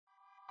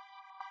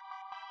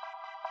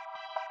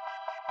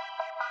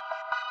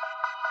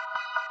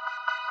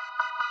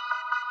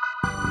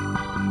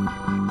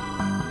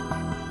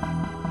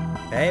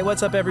Hey,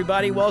 what's up,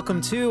 everybody?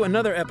 Welcome to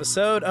another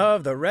episode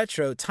of the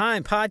Retro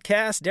Time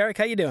Podcast. Derek,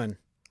 how you doing?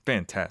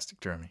 Fantastic,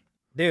 Jeremy.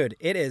 Dude,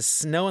 it is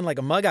snowing like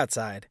a mug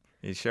outside.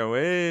 It sure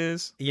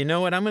is. You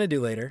know what I'm going to do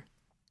later?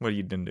 What are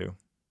you gonna do?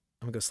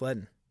 I'm going to go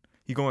sledding.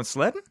 You going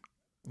sledding?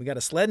 We got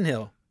a sledding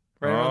hill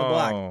right around the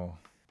block.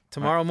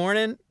 Tomorrow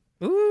morning,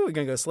 we're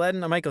going to go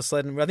sledding. I might go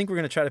sledding. I think we're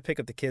going to try to pick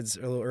up the kids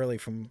a little early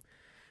from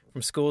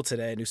school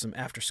today and do some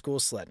after-school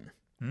sledding.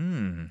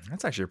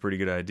 That's actually a pretty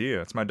good idea.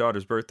 It's my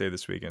daughter's birthday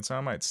this weekend, so I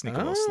might sneak a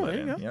little sled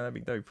in. Yeah, that'd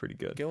be pretty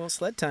good. Get a little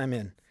sled time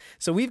in.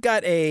 So we've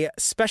got a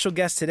special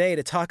guest today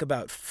to talk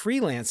about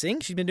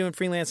freelancing. She's been doing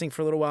freelancing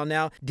for a little while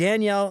now.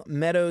 Danielle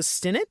Meadows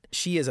Stinnett.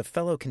 She is a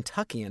fellow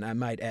Kentuckian, I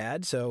might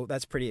add, so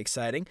that's pretty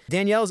exciting.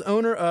 Danielle's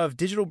owner of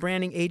digital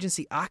branding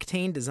agency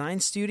Octane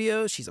Design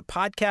Studios. She's a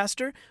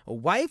podcaster, a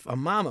wife, a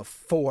mom of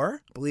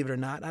 4, believe it or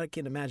not. I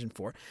can't imagine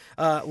 4.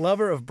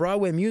 Lover of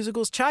Broadway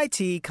musicals, chai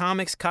tea,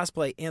 comics,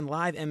 cosplay, and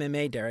live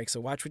MMA, Derek. So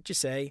watch what you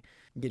say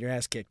and get your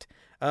ass kicked.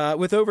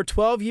 With over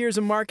 12 years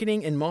of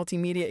marketing and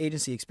multimedia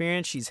agency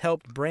experience, she's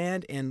helped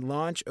brand and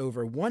launch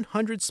over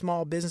 100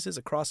 small businesses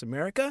across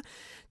America.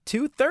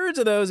 2/3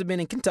 of those have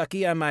been in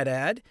Kentucky, I might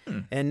add.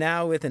 And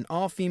now with an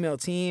all-female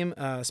team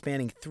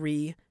spanning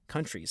 3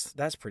 countries.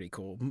 That's pretty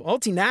cool.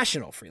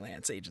 Multinational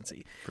freelance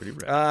agency. Pretty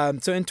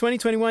rad. So in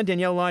 2021,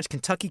 Danielle launched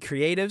Kentucky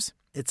Creatives.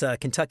 It's a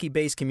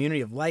Kentucky-based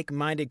community of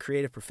like-minded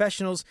creative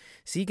professionals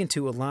seeking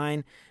to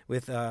align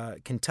with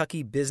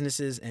Kentucky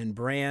businesses and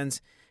brands.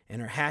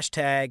 And her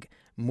hashtag,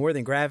 More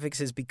Than Graphics,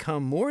 has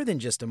become more than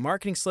just a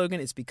marketing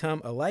slogan. It's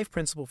become a life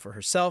principle for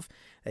herself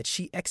that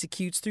she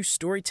executes through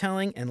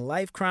storytelling and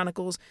life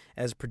chronicles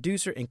as a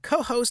producer and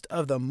co-host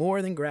of the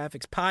More Than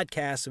Graphics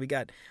podcast. So we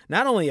got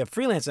not only a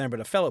freelancer, but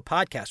a fellow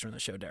podcaster on the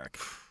show, Derek.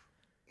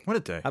 What a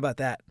day. How about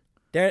that?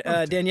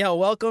 Danielle,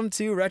 welcome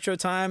to Retro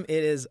Time.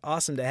 It is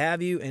awesome to have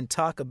you and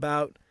talk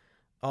about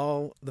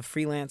all the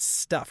freelance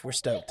stuff. We're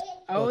stoked.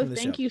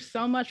 Thank you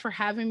so much for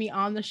having me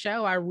on the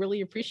show. I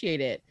really appreciate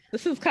it.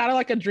 This is kind of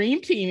like a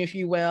dream team, if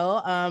you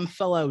will.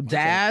 Fellow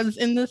dads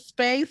in this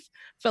space,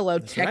 fellow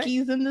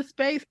techies in this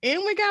space,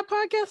 and we got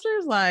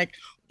podcasters like.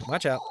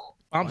 Watch out.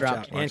 I'm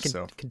dropping. And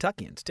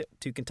Kentuckians, too.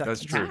 2 Kentuckians.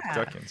 That's true.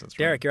 Kentuckians, that's right.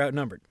 Derek, you're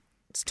outnumbered.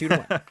 It's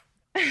 2-1.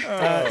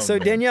 So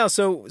Danielle,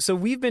 so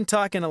we've been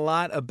talking a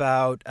lot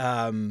about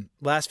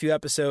last few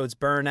episodes,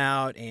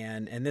 burnout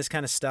and this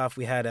kind of stuff.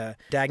 We had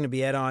Dagna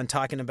Biet on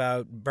talking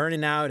about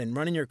burning out and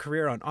running your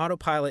career on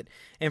autopilot.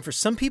 And for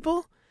some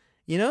people,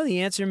 you know,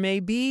 the answer may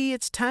be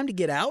it's time to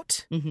get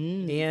out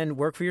and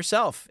work for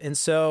yourself. And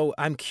so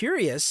I'm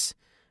curious,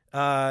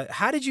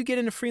 how did you get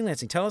into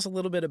freelancing? Tell us a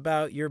little bit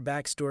about your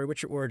backstory.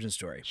 What's your origin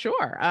story?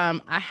 Sure.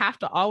 I have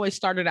to always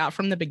start it out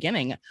from the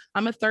beginning.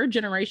 I'm a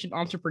 3rd-generation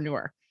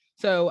entrepreneur.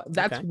 So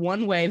that's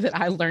one way that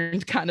I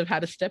learned kind of how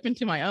to step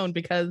into my own,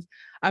 because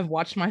I've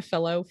watched my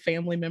fellow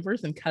family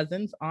members and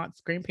cousins,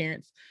 aunts,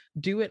 grandparents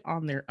do it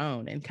on their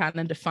own and kind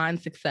of define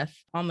success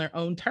on their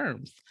own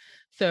terms.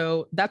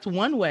 So that's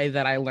one way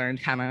that I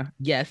learned kind of,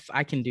 yes,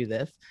 I can do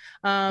this.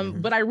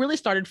 But I really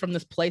started from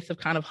this place of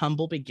kind of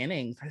humble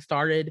beginnings. I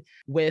started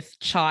with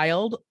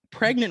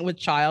pregnant with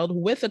child,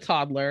 with a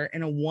toddler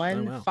in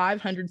a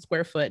 500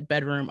 square foot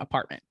bedroom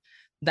apartment.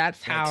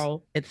 That's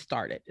how it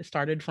started. It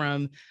started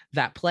from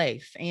that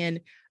place.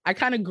 And I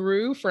kind of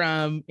grew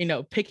from,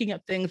 picking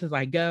up things as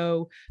I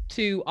go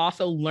to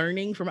also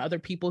learning from other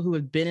people who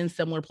have been in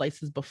similar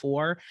places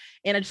before.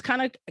 And I just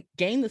kind of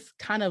gained this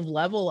kind of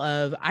level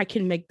of, I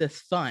can make this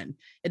fun.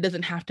 It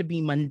doesn't have to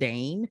be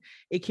mundane.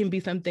 It can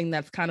be something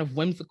that's kind of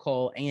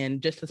whimsical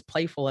and just as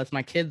playful as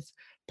my kids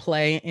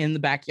play in the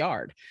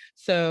backyard.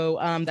 So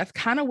that's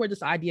kind of where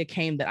this idea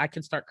came that I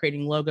could start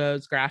creating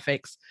logos,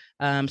 graphics,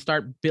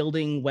 start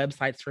building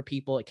websites for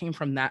people. It came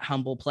from that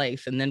humble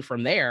place. And then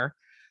from there,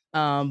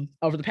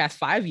 over the past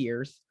 5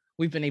 years,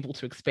 we've been able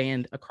to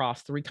expand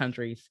across 3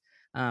 countries,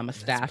 a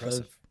staff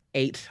of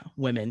 8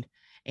 women.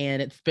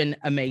 And it's been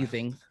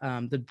amazing.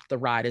 The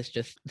ride is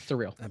just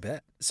surreal. I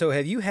bet. So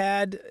have you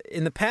had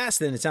in the past,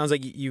 then it sounds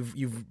like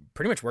you've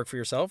pretty much worked for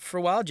yourself for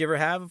a while. Did you ever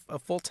have a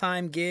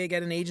full-time gig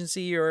at an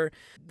agency or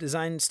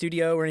design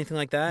studio or anything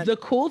like that? The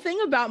cool thing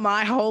about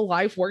my whole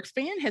life work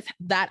span is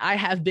that I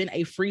have been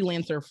a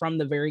freelancer from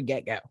the very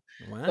get-go.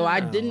 Wow, so I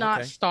did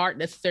not start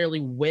necessarily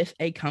with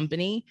a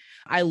company.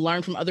 I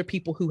learned from other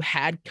people who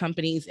had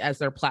companies as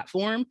their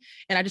platform.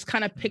 And I just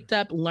kind of picked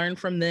up, learned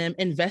from them,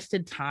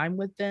 invested time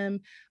with them.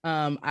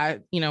 I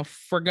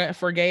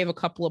forgave a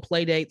couple of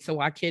play dates so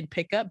I could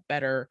pick up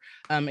better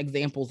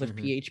examples of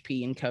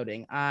PHP and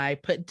coding. I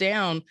put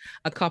down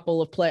a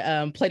couple of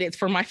play dates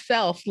for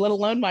myself, let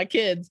alone my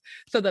kids,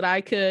 so that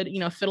I could,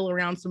 fiddle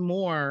around some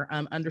more,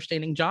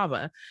 understanding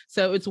Java.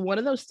 So it's one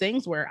of those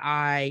things where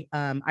I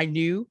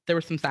knew there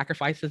were some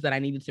sacrifices that I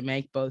needed to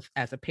make, both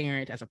as a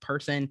parent, as a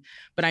person,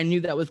 but I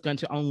knew that was going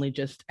to only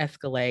just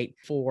escalate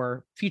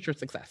for future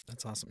success.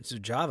 That's awesome. So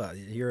Java,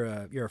 you're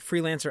a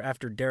freelancer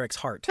after Derek's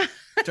heart.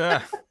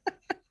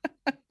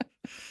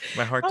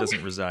 My heart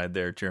doesn't reside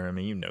there,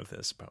 Jeremy. You know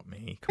this about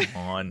me. Come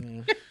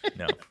on.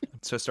 No.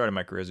 So I started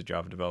my career as a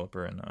Java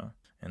developer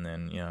And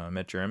then, I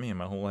met Jeremy, and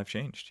my whole life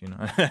changed.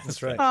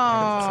 That's right.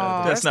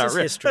 That's not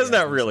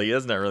really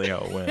how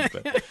it went.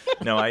 But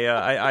no,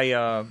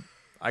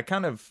 I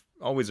kind of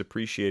always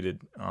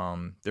appreciated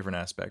different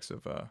aspects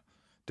of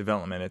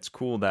development. It's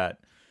cool that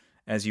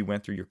as you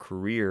went through your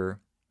career,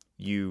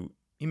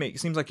 it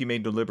seems like you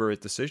made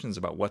deliberate decisions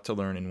about what to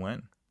learn and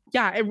when.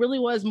 Yeah, it really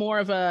was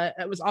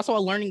it was also a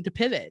learning to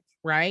pivot,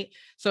 right?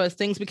 So as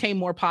things became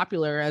more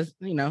popular, as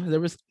there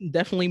was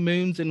definitely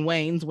moons and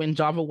wanes when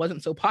Java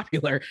wasn't so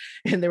popular,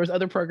 and there was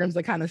other programs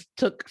that kind of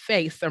took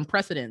face and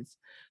precedence.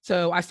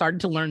 So I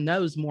started to learn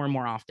those more and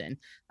more often.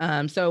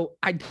 So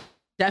I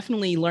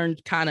definitely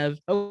learned kind of,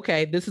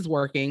 okay, this is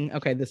working.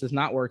 Okay, this is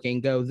not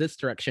working. Go this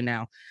direction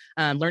now.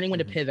 Learning when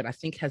to pivot, I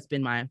think, has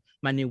been my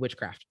new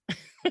witchcraft.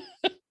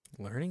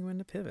 Learning when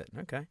to pivot.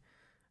 Okay.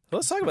 Well,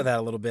 let's talk about that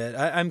a little bit.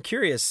 I'm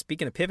curious,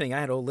 speaking of pivoting, I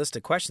had a whole list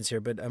of questions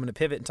here, but I'm going to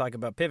pivot and talk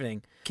about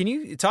pivoting. Can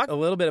you talk a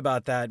little bit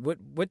about that?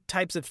 What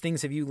types of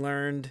things have you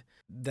learned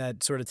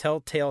that sort of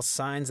telltale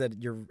signs that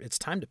it's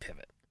time to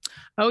pivot?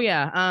 Oh,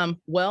 yeah.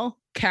 Well,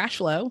 cash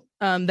flow.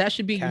 That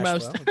should be your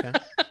most. Okay.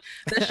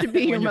 That should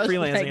be your most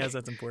freelancing.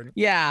 That's important.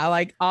 Yeah,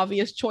 like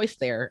obvious choice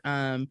there.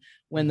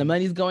 When the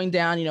money's going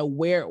down,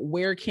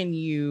 where can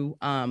you?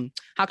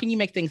 How can you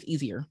make things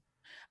easier?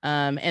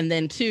 And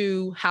then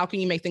 2, how can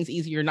you make things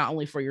easier, not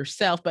only for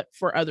yourself, but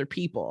for other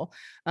people?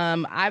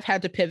 I've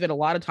had to pivot a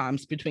lot of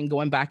times between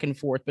going back and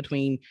forth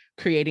between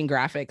creating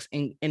graphics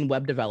and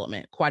web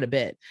development quite a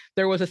bit.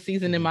 There was a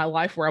season in my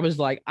life where I was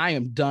like, I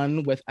am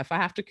done with, if I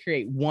have to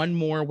create one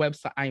more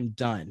website, I'm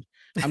done.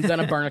 I'm going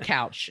to burn a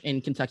couch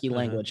in Kentucky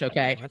language.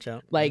 Okay. Watch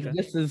out. Like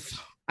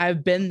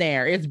I've been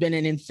there. It's been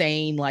an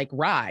insane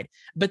ride.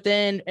 But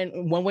then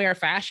in one way or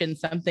fashion,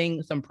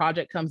 some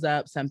project comes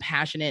up, some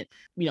passionate,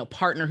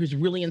 partner who's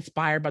really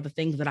inspired by the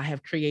things that I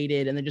have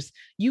created. And then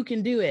you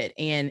can do it.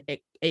 And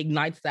it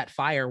ignites that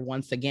fire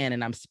once again.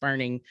 And I'm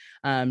spurning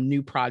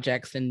new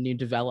projects and new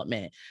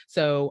development.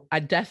 So I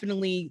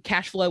definitely,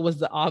 cash flow was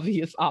the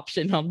obvious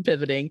option on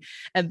pivoting.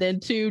 And then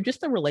 2,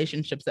 just the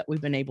relationships that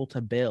we've been able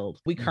to build.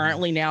 We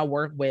currently now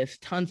work with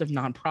tons of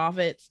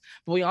nonprofits,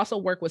 but we also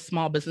work with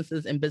small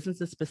businesses and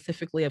businesses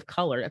specifically of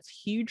color. That's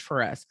huge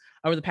for us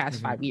over the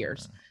past 5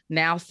 years.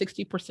 Now,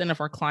 60%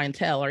 of our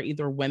clientele are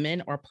either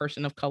women or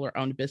person of color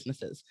owned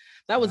businesses.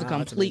 That was a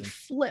complete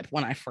flip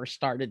when I first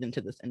started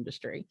into this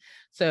industry.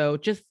 So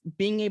just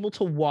being able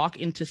to walk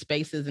into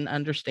spaces and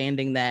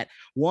understanding that,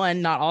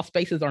 one, not all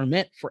spaces are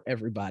meant for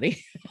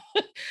everybody.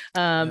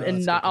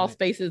 And not all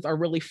spaces are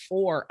really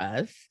for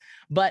us.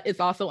 But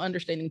it's also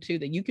understanding, too,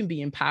 that you can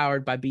be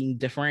empowered by being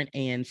different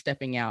and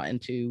stepping out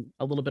into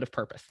a little bit of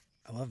purpose.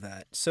 I love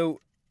that. So,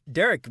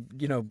 Derek,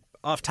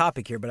 off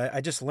topic here, but I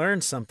just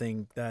learned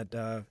something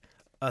that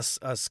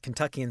us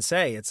Kentuckians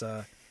say. It's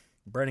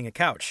burning a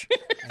couch.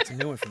 That's a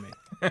new one for me.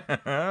 So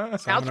I'm going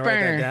to write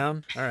that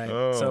down. All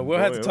right. So we'll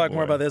have to talk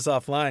more about this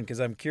offline because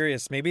I'm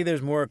curious. Maybe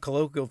there's more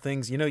colloquial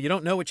things. You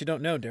don't know what you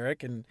don't know,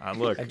 Derek. And I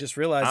just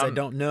realized I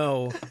don't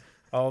know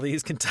all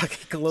these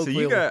Kentucky colloquial.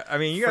 So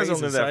you guys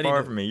don't live that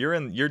far from me. You're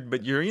in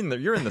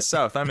the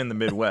South. I'm in the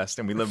Midwest,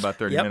 and we live about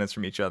 30 minutes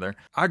from each other.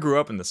 I grew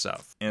up in the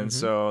South, and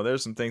so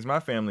there's some things my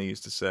family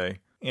used to say.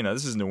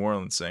 This is New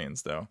Orleans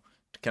sayings, though.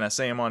 Can I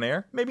say them on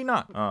air? Maybe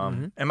not.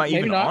 Am I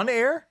even on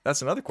air?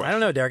 That's another question. I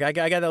don't know, Derek. I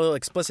got that little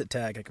explicit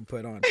tag I can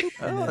put on.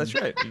 That's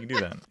right. You can do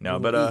that. No,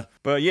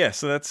 but yeah.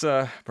 So that's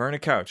burn a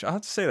couch. I'll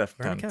have to say that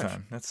from time to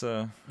time. That's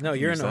No,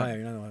 you're in Ohio.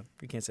 You're not in Ohio.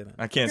 You can't say that.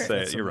 I can't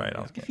say it. You're right.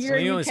 If you're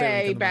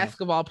a UK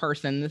basketball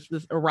person, this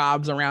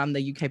revolves around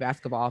the UK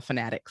basketball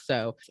fanatic.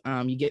 So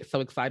you get so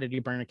excited you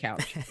burn a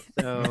couch.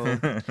 So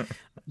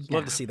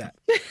love to see that.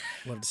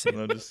 Love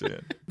to see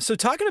it. So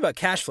talking about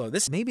cash flow,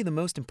 this may be the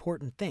most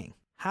important thing.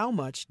 How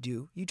much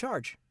do you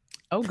charge?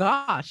 Oh,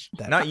 gosh.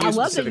 Not you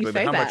specifically,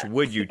 but how much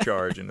would you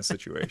charge in a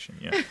situation?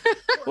 Yeah.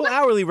 Well,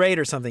 hourly rate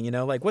or something,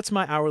 like what's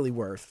my hourly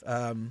worth?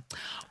 How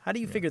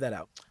do you figure that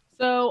out?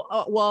 So,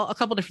 a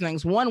couple different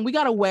things. One, we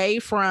got away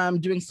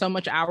from doing so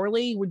much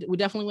hourly. We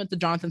definitely went the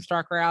Jonathan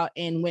Stark route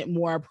and went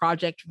more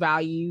project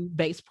value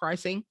based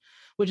pricing,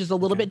 which is a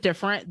little bit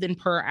different than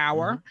per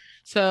hour.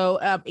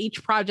 So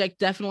each project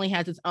definitely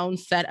has its own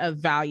set of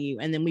value.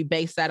 And then we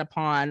base that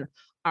upon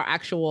our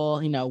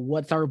actual,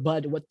 what's our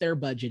budget, what their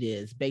budget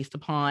is based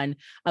upon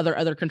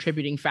other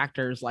contributing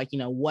factors like,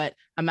 what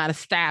amount of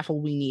staff will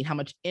we need? How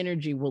much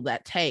energy will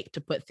that take to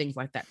put things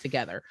like that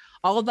together?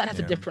 All of that has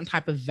a different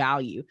type of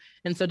value.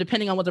 And so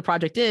depending on what the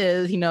project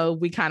is,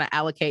 we kind of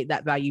allocate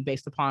that value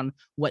based upon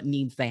what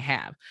needs they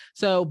have.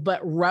 So, but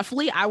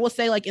roughly I will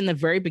say in the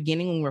very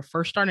beginning, when we were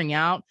first starting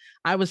out,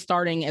 I was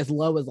starting as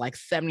low as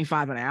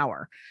 $75 an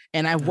hour.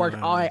 And I've worked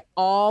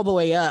all the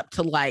way up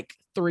to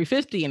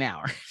 $350 an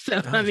hour.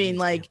 So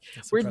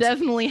we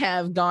definitely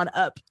have gone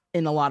up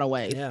in a lot of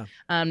ways.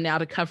 Now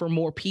to cover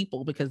more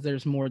people because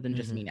there's more than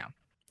just me now.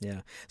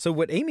 Yeah. So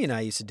what Amy and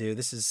I used to do,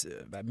 this is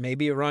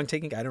maybe a wrong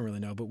technique, I don't really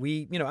know, but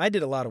I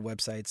did a lot of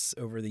websites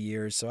over the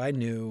years, so I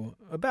knew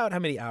about how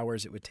many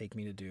hours it would take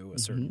me to do a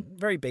certain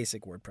very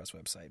basic WordPress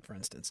website, for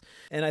instance.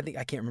 And I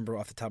can't remember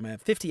off the top of my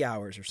head, 50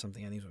 hours or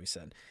something, I think is what we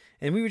said.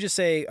 And we would just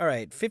say, all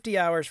right, 50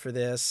 hours for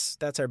this,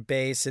 that's our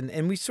base.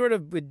 And we sort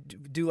of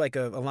would do like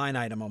a line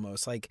item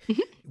almost. Like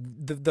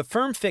the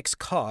firm fixed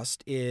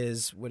cost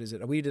is, what is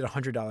it? We did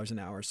 $100 an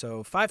hour.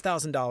 So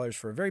 $5,000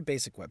 for a very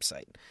basic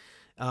website.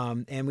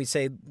 And we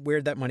say,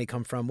 where'd that money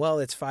come from? Well,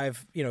 it's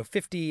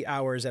 50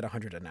 hours at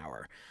 $100 an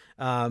hour.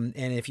 And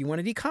if you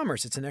wanted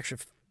e-commerce, it's an extra,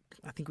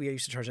 I think we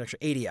used to charge an extra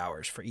 80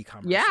 hours for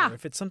e-commerce. Yeah. Or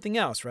if it's something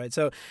else, right?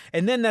 So,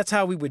 and then that's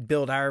how we would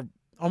build our,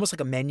 almost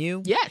like a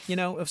menu, yes,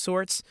 of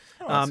sorts.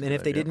 And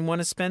if they didn't want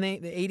to spend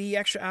the 80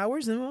 extra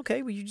hours, then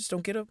okay, well, you just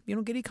don't get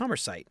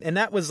e-commerce site. And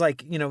that was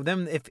like,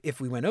 then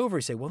if we went over,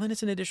 we say, well, then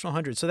it's an additional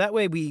 100. So that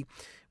way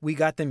we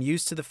got them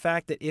used to the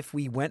fact that if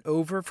we went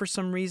over for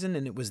some reason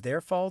and it was their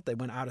fault, they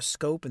went out of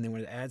scope and they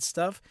wanted to add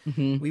stuff,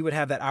 we would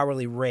have that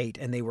hourly rate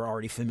and they were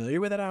already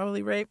familiar with that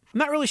hourly rate. I'm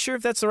not really sure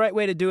if that's the right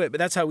way to do it, but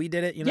that's how we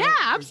did it. Yeah,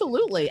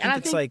 absolutely. I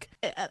think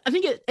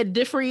it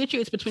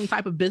differentiates between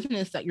type of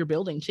business that you're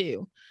building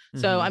too.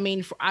 So, I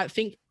mean, I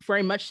think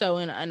very much so.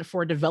 And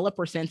for a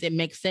developer sense, it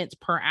makes sense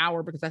per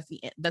hour because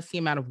that's the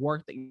amount of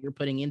work that you're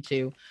putting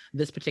into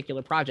this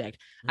particular project.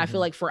 I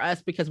feel like for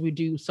us, because we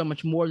do so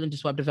much more than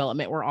just web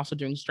development, we're also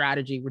doing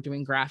strategy, we're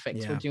doing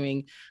graphics, we're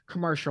doing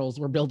commercials,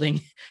 we're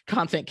building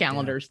content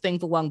calendars,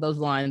 things along those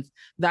lines.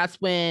 That's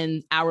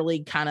when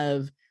hourly kind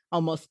of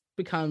almost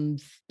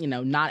becomes,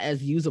 not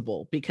as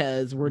usable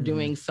because we're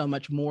doing so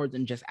much more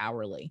than just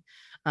hourly.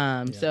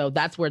 So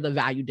that's where the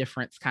value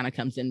difference kind of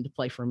comes into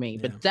play for me,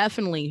 but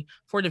definitely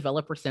for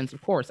developer sense,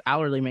 of course,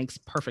 hourly makes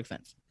perfect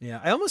sense. Yeah.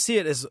 I almost see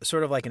it as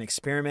sort of like an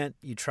experiment.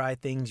 You try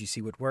things, you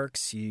see what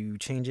works, you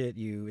change it,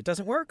 it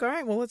doesn't work. All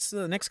right, well, what's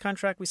the next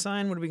contract we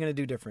sign? What are we going to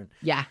do different?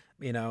 Yeah.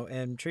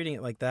 And treating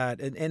it like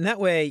that. And that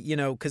way,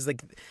 because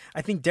like,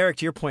 I think Derek,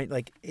 to your point,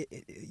 like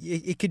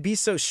it could be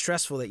so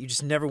stressful that you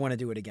just never want to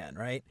do it again.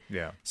 Right.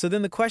 Yeah. So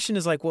then the question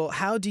is like, well,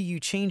 how do you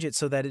change it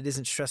so that it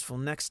isn't stressful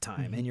next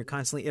time? And you're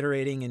constantly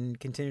iterating and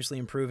continuously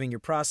improving your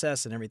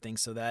process and everything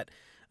so that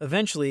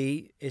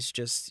eventually it's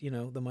just,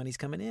 the money's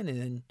coming in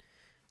and then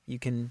you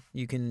can,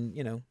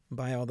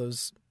 buy all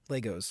those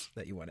Legos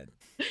that you wanted.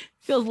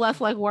 Feels less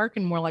like work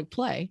and more like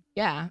play.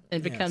 Yeah.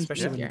 It becomes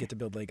especially when you get to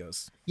build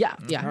Legos. Yeah.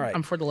 Yeah. All right.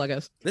 I'm for the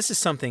Legos. This is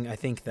something I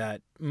think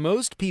that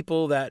most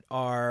people that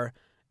are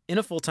in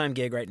a full-time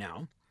gig right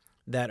now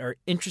that are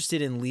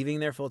interested in leaving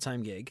their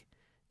full-time gig,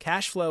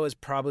 cash flow is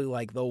probably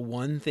like the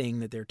one thing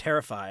that they're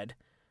terrified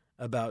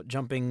about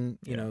jumping,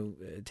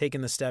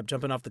 taking the step,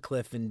 jumping off the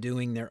cliff and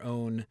doing their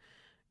own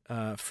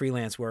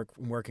freelance work,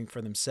 working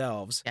for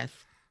themselves. Yes.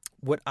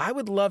 What I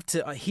would love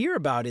to hear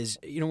about is,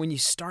 when you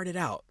started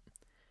out,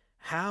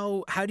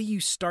 how do you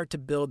start to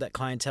build that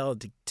clientele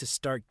to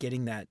start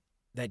getting that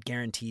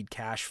guaranteed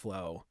cash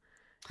flow?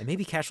 And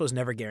maybe cash flow is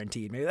never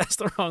guaranteed. Maybe that's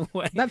the wrong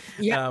way when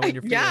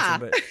you're freelancing.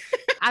 But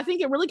I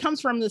think it really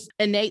comes from this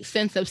innate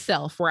sense of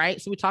self,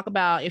 right? So we talk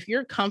about if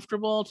you're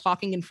comfortable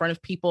talking in front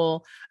of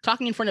people,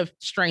 talking in front of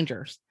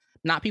strangers,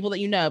 not people that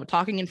you know, but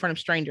talking in front of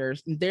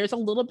strangers, there's a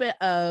little bit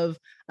of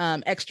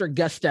extra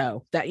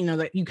gusto that,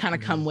 that you kind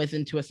of come with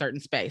into a certain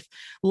space.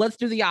 Let's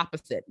do the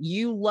opposite.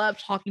 You love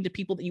talking to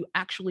people that you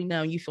actually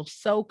know. You feel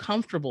so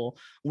comfortable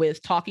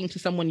with talking to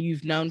someone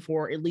you've known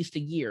for at least a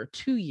year,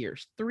 2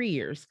 years, 3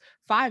 years,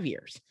 5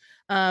 years.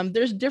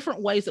 There's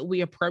different ways that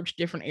we approach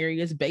different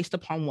areas based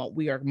upon what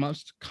we are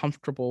most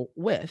comfortable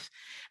with.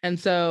 And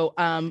so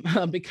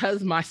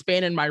because my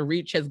span and my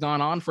reach has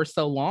gone on for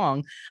so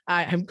long,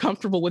 I am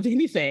comfortable with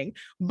anything.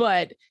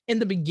 But in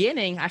the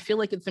beginning, I feel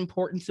like it's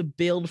important to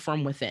build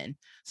from within.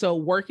 So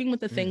working with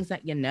the things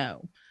that you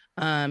know.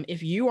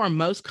 If you are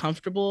most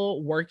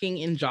comfortable working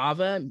in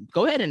Java,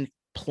 go ahead and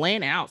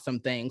plan out some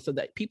things so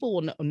that people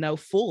will know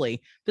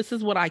fully, this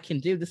is what I can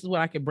do. This is what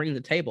I can bring to the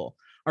table.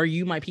 Are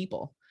you my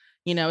people?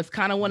 It's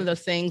kind of one of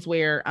those things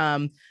where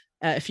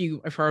if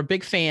you're a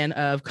big fan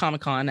of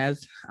Comic-Con,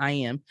 as I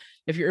am,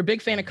 if you're a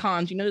big fan of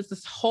cons, there's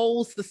this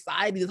whole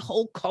society, this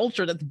whole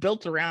culture that's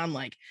built around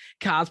like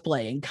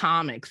cosplay and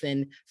comics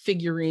and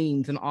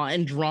figurines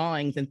and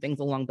drawings and things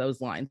along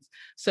those lines.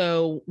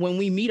 So when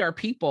we meet our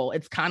people,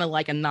 it's kind of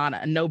like a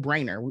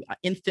no-brainer. We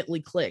instantly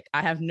click.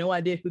 I have no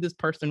idea who this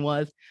person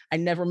was. I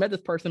never met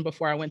this person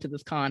before I went to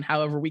this con.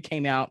 However, we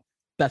came out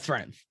best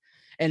friends.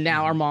 And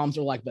now our moms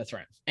are like best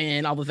friends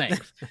and all the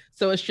things.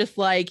 So it's just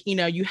like,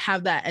 you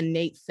have that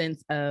innate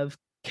sense of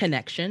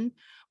connection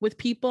with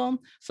people.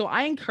 So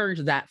I encourage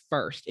that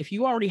first. If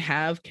you already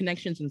have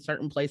connections in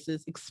certain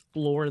places,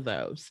 explore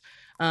those.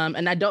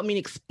 And I don't mean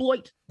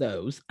exploit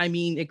those. I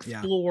mean,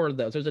 explore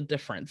those. There's a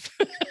difference.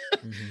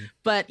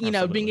 But,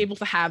 being able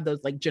to have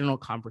those like general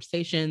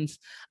conversations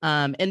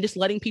and just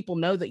letting people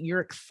know that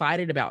you're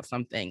excited about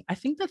something. I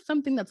think that's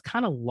something that's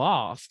kind of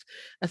lost,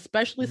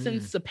 especially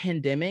since the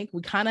pandemic.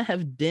 We kind of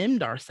have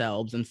dimmed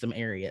ourselves in some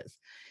areas.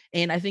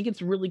 And I think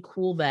it's really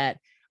cool that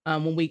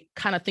When we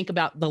kind of think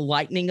about the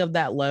lightening of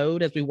that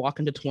load as we walk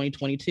into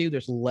 2022,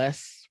 there's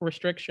less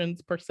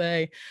restrictions per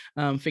se,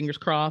 fingers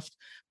crossed.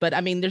 But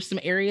I mean, there's some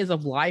areas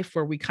of life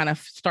where we kind of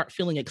start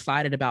feeling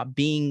excited about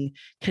being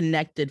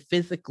connected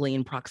physically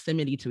in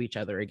proximity to each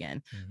other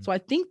again. Mm-hmm. So I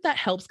think that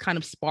helps kind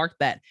of spark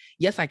that,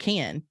 yes, I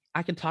can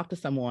talk to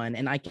someone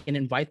and I can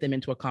invite them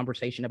into a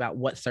conversation about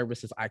what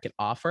services I could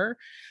offer.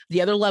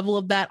 The other level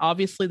of that,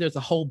 obviously, there's a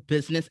whole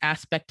business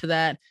aspect to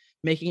that.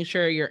 Making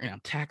sure you're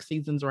tax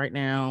seasons right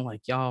now,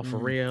 like y'all for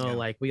real, yeah.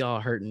 Like we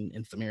all hurting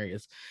in some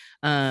areas.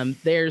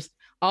 There's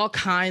all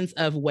kinds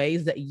of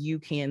ways that you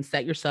can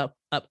set yourself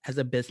up as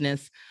a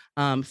business,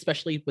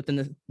 especially within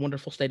the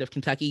wonderful state of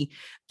Kentucky.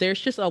 There's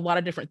just a lot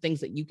of different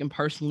things that you can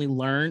personally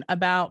learn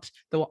about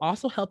that will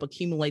also help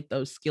accumulate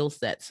those skill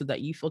sets so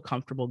that you feel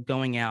comfortable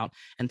going out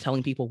and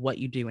telling people what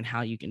you do and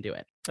how you can do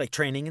it. Like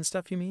training and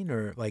stuff, you mean?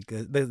 Or like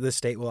the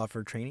state will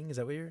offer training? Is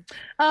that what you're?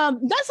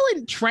 That's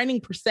like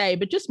training per se,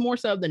 but just more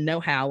so the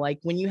know-how. Like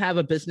when you have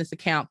a business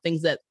account,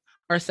 things that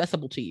are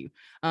accessible to you.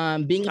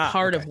 Being a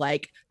part of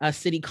like a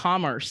city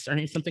commerce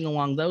or something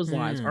along those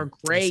lines are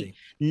great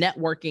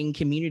networking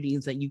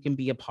communities that you can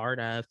be a part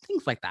of,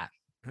 things like that.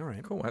 All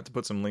right, cool. We'll have to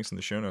put some links in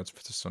the show notes for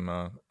some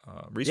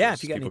resources. Yeah,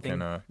 if you got people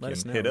anything, let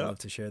us know. Hit up. I'd love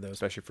to share those,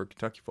 especially for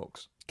Kentucky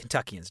folks.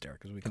 Kentuckians,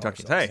 Derek, as we call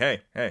Kentuckians.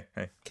 Ourselves.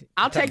 Hey.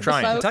 I'll take the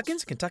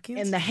folks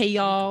Kentuckians, and the hey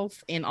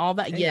y'alls and all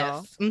that. Hey,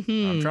 yes,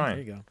 mm-hmm. I'm trying.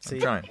 There you go. See,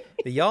 I'm trying.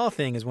 The y'all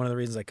thing is one of the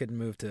reasons I couldn't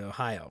move to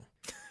Ohio,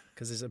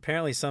 because there's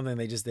apparently something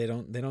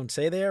they don't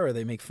say there, or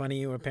they make fun of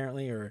you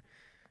apparently, or.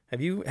 Have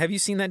you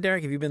seen that,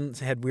 Derek? Have you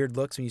had weird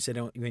looks when you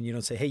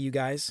don't say, "Hey, you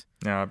guys"?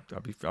 No,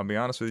 I'll be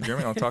honest with you,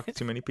 Jeremy. I don't talk to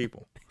too many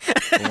people,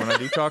 but when I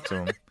do talk to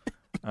them,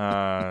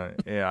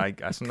 I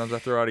sometimes I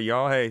throw out a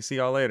y'all. Hey, see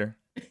y'all later.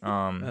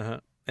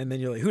 And then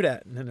you're like, "Who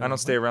dat?" I don't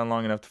stay around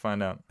long enough to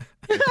find out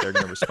if they're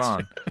going to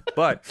respond.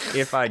 But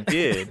if I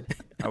did,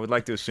 I would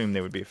like to assume they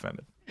would be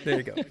offended. There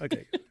you go.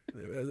 Okay,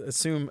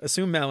 assume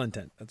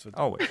malintent. That's what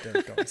always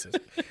Derek always says.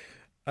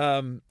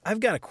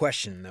 I've got a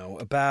question though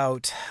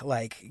about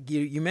like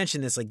you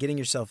mentioned this, like getting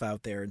yourself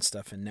out there and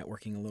stuff and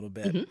networking a little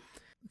bit. Mm-hmm.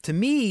 To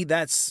me,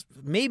 that's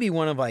maybe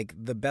one of like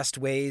the best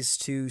ways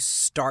to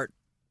start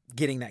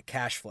getting that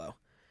cash flow.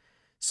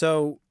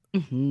 So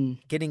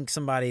getting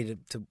somebody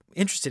to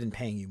interested in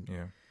paying you.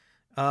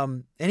 Yeah.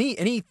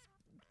 Any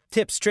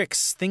tips,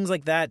 tricks, things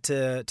like that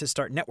to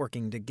start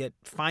networking, to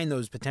find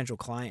those potential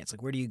clients?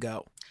 Like, where do you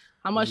go?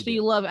 How much do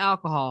you love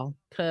alcohol?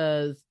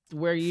 Because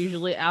where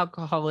usually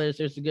alcohol is,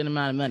 there's a good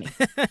amount of money.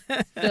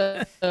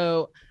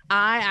 So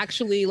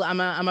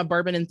I'm a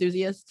bourbon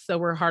enthusiast. So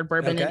we're hard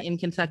bourbon in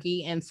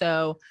Kentucky. And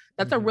so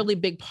that's a really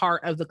big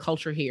part of the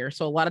culture here.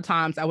 So a lot of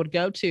times I would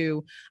go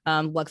to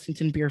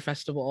Lexington Beer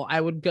Festival.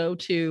 I would go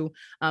to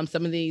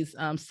some of these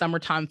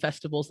summertime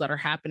festivals that are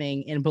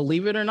happening. And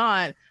believe it or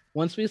not,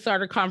 once we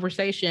start a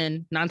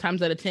conversation, 9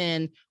 times out of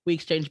 10, we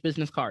exchange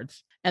business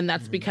cards. And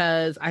that's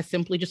because I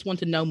simply just want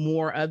to know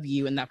more of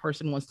you, and that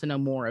person wants to know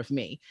more of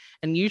me.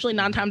 And usually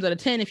 9 times out of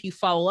 10, if you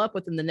follow up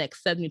within the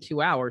next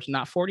 72 hours,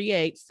 not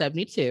 48,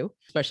 72,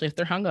 especially if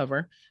they're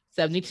hungover,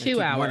 72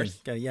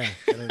 hours.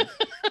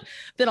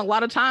 Then a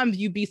lot of times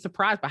you'd be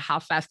surprised by how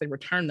fast they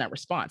return that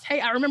response. Hey,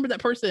 I remember that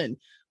person.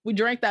 We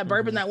drank that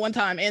bourbon that one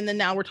time, and then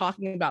now we're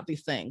talking about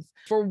these things.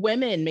 For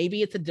women,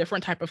 maybe it's a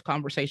different type of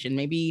conversation.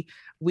 Maybe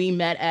we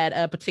met at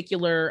a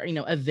particular,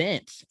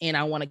 event, and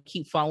I want to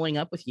keep following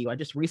up with you. I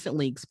just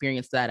recently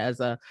experienced that as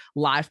a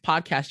live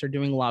podcaster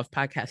doing live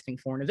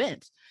podcasting for an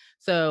event.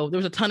 So there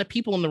was a ton of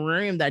people in the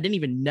room that I didn't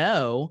even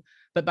know.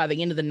 But by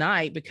the end of the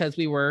night, because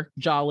we were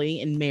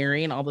jolly and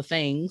merry and all the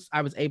things,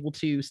 I was able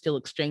to still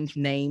exchange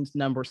names,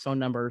 numbers, phone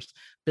numbers,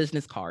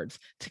 business cards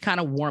to kind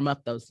of warm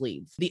up those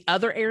leads. The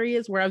other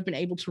areas where I've been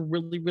able to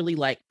really, really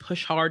like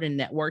push hard in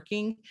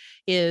networking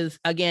is,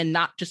 again,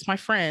 not just my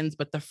friends,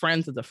 but the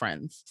friends of the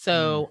friends.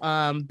 So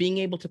being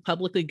able to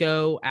publicly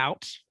go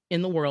out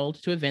in the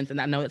world to events, and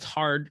I know it's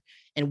hard,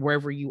 and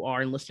wherever you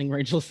are and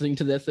listening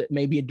to this, it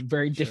may be a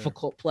very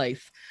difficult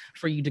place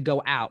for you to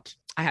go out.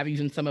 I have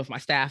even some of my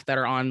staff that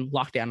are on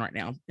lockdown right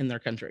now in their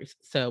countries.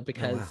 So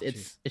because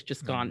it's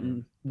just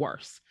gotten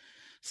worse.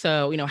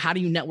 So, how do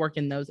you network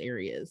in those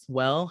areas?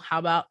 Well,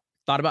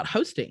 thought about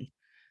hosting,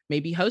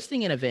 maybe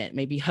hosting an event,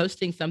 maybe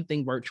hosting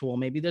something virtual.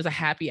 Maybe there's a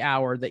happy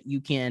hour that you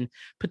can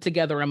put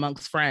together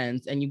amongst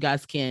friends, and you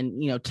guys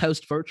can,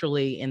 toast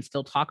virtually and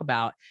still talk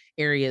about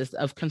areas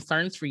of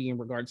concerns for you in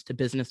regards to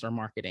business or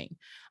marketing.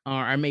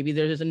 Or maybe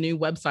there's a new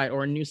website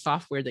or a new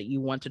software that you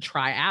want to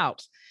try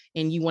out,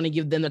 and you want to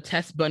give them the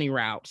test bunny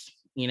route,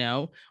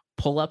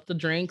 pull up the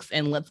drinks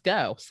and let's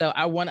go. So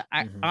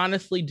I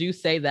honestly do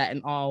say that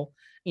in all,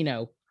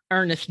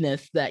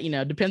 earnestness that,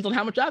 depends on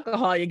how much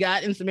alcohol you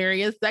got in some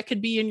areas that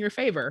could be in your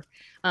favor.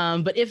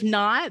 But if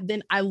not,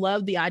 then I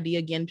love the idea,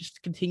 again,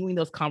 just continuing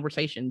those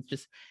conversations,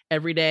 just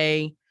every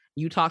day.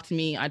 You talk to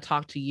me, I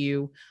talk to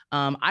you.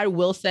 I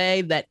will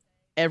say that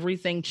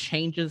everything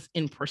changes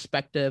in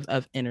perspective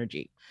of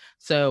energy.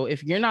 So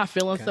if you're not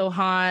feeling so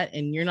hot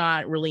and you're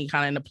not really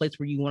kind of in a place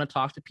where you want to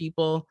talk to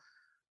people,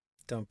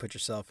 don't put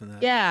yourself in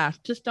that. Yeah,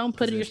 just don't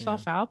put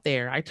yourself out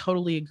there. I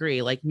totally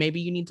agree. Like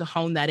maybe you need to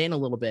hone that in a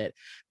little bit.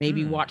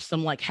 Maybe watch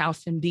some like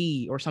House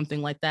MD or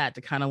something like that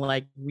to kind of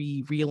like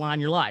realign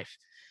your life.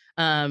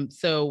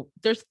 So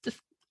there's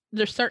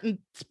certain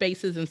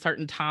spaces and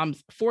certain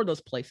times for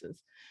those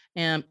places.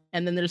 And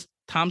then there's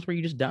times where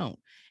you just don't.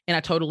 And I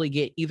totally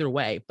get either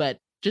way, but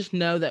just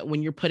know that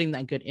when you're putting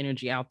that good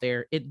energy out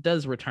there, it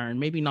does return.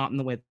 Maybe not in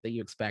the way that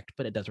you expect,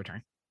 but it does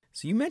return.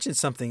 So you mentioned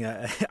something.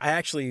 I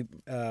actually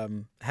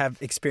have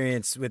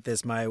experience with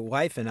this. My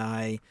wife and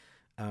I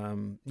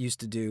used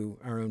to do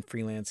our own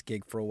freelance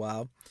gig for a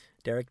while.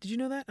 Derek, did you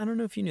know that? I don't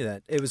know if you knew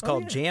that. It was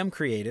called Jam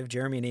Creative,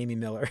 Jeremy and Amy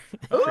Miller.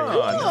 Oh,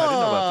 no, I didn't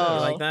know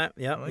about that.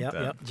 You like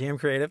that? Yep. Jam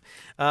Creative.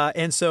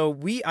 And so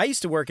I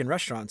used to work in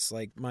restaurants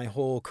like my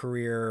whole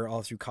career,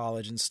 all through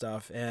college and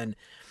stuff. And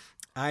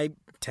I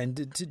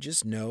tended to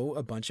just know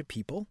a bunch of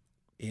people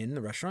in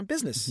the restaurant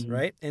business,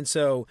 right? And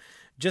so,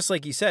 just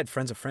like you said,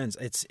 friends of friends.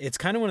 It's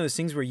kind of one of those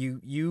things where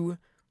you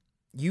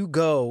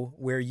go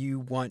where you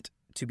want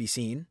to be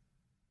seen,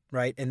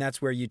 right? And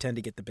that's where you tend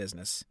to get the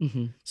business.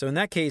 So in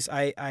that case,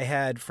 I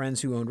had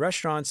friends who owned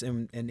restaurants,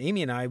 and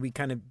Amy and I, we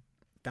kind of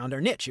found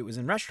our niche. It was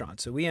in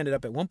restaurants. So we ended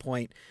up at one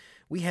point,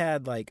 we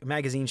had like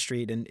Magazine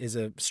Street, and is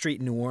a street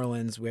in New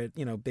Orleans with,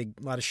 a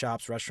lot of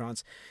shops,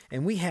 restaurants.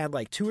 And we had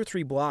like 2 or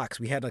 3 blocks.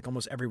 We had like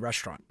almost every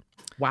restaurant.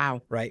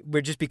 Wow. Right.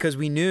 We're just because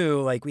we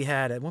knew like we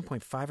had at one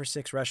point 5 or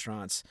 6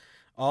 restaurants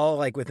all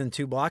like within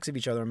 2 blocks of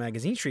each other on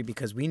Magazine Street,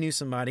 because we knew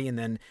somebody, and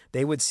then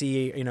they would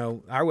see,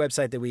 our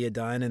website that we had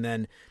done, and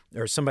then,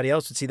 or somebody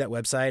else would see that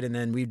website, and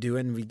then we'd do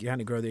it, and we kind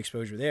of grow the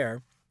exposure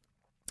there.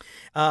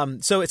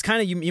 So it's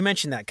kind of, you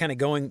mentioned that kind of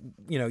going,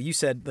 you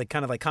said like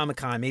kind of like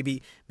Comic-Con,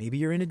 maybe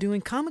you're into doing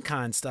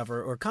Comic-Con stuff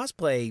or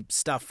cosplay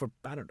stuff for,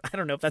 I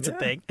don't know if that's a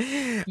thing.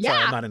 Yeah.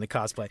 Sorry, I'm not into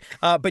cosplay.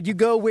 But you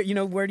go where,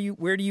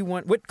 where do you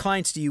want, what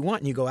clients do you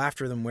want? And you go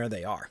after them where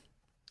they are.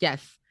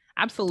 Yes.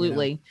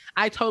 Absolutely.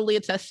 I totally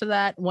attest to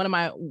that. One of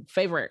my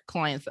favorite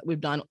clients that we've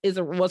done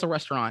was a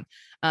restaurant.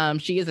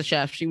 She is a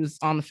chef. She was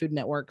on the Food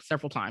Network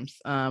several times.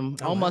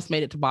 Almost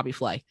made it to Bobby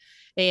Flay.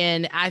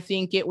 And I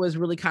think it was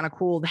really kind of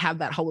cool to have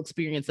that whole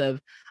experience of,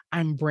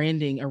 I'm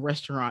branding a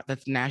restaurant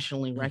that's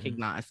nationally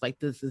recognized. Like,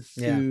 this is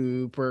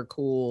super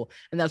cool.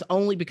 And that's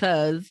only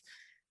because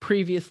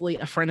previously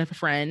a friend of a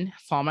friend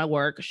saw my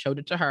work, showed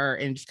it to her,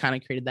 and just kind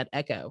of created that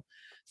echo.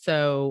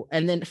 So,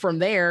 and then from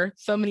there,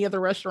 so many other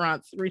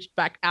restaurants reached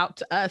back out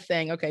to us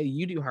saying, okay,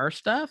 you do her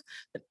stuff,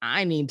 then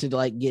I need to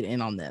like get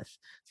in on this.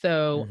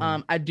 So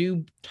I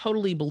do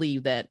totally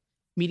believe that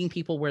meeting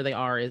people where they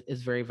are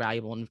is very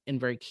valuable and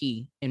very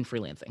key in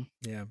freelancing.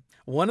 Yeah.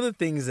 One of the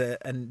things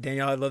that, and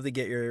Danielle, I'd love to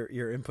get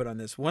your input on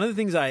this. One of the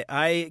things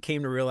I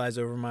came to realize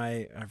over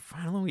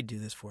how long we do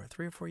this for,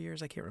 3 or 4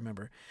 years, I can't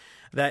remember,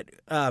 that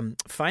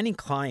finding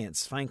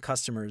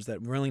customers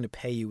that were willing to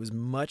pay you was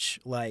much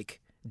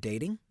like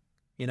dating.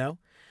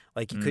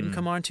 Like you couldn't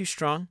come on too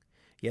strong.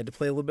 You had to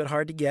play a little bit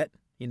hard to get.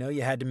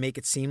 You had to make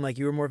it seem like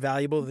you were more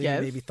valuable than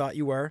you maybe thought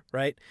you were,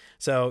 right?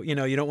 So, you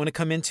don't want to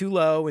come in too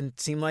low and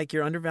seem like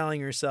you're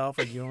undervaluing yourself.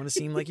 Like you don't want to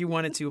seem like you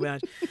want it too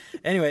bad.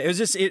 Anyway, it was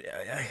just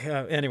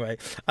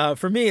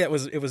for me, it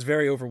was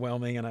very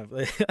overwhelming, and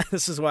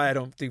this is why I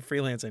don't do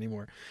freelance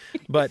anymore.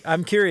 But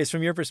I'm curious,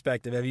 from your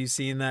perspective, have you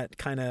seen that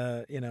kind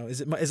of?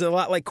 Is it a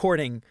lot like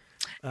courting?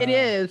 It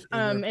is.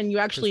 And you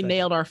actually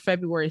nailed our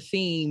February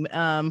theme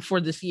for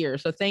this year.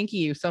 So thank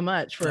you so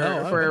much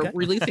for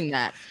releasing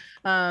that.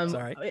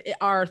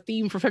 Our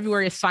theme for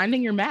February is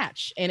finding your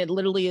match. And it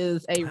literally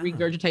is a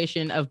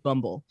regurgitation of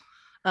Bumble.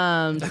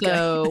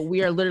 So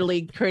we are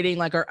literally creating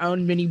like our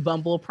own mini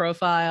Bumble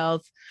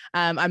profiles.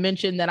 I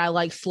mentioned that I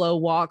like slow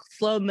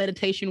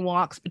meditation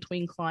walks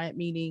between client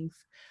meetings.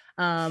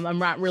 I'm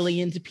not really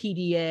into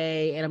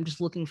PDA, and I'm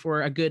just looking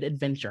for a good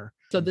adventure.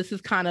 So this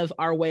is kind of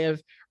our way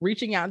of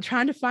reaching out and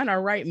trying to find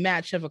our right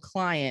match of a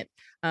client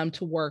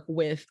to work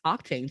with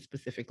Octane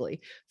specifically.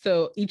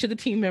 So each of the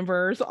team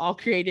members all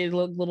created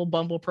little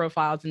Bumble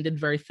profiles and did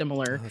very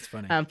similar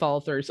follow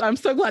through. So I'm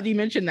so glad you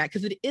mentioned that,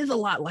 because it is a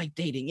lot like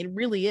dating. It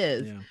really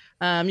is.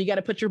 Yeah. You got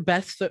to put your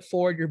best foot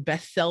forward, your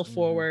best self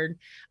forward.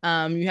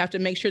 You have to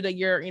make sure that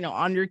you're,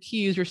 on your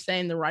cues, you're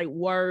saying the right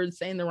words,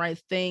 saying the right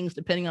things,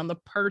 depending on the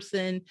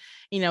person.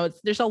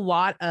 There's a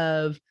lot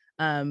of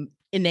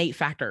innate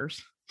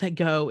factors that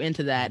go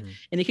into that.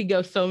 And it could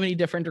go so many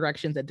different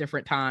directions at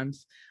different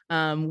times.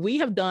 We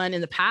have done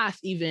in the past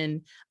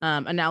even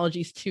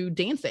analogies to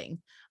dancing.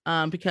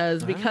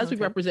 Because we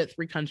represent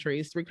 3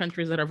 countries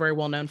that are very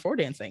well known for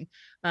dancing.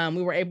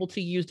 We were able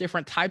to use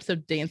different types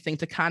of dancing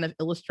to kind of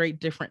illustrate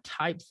different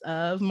types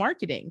of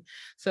marketing.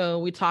 So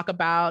we talk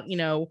about,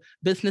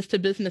 business to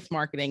business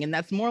marketing, and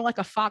that's more like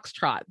a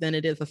foxtrot than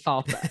it is a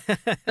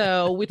salsa.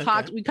 So we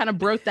kind of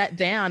broke that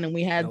down, and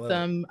we had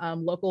some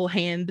local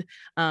hand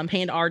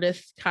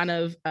artists kind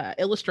of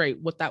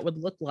illustrate what that would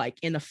look like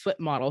in a foot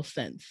model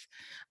sense.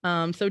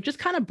 So just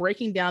kind of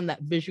breaking down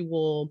that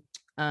visual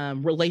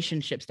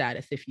relationship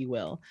status, if you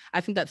will.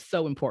 I think that's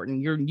so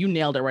important. You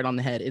nailed it right on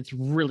the head. It's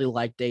really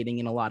like dating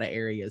in a lot of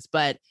areas,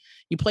 but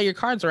you play your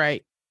cards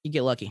right, You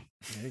get lucky.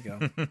 There you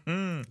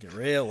go. Get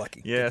real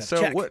lucky. Yeah.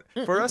 So what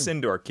for us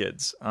indoor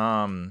kids?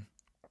 For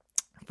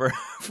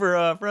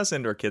us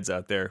indoor kids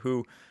out there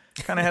who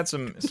kind of had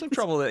some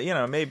trouble that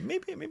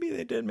maybe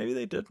they did, maybe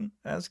they didn't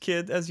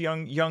as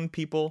young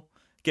people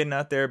getting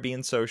out there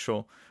being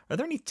social. Are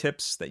there any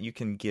tips that you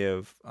can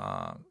give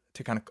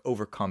to kind of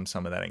overcome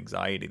some of that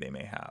anxiety they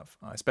may have,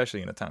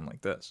 especially in a time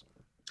like this?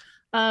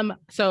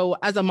 So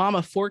as a mom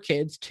of 4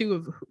 kids, two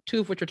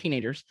of which are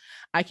teenagers,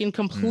 I can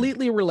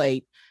completely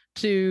relate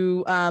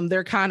to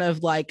their kind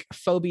of like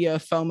phobia,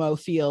 FOMO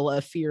feel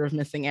of fear of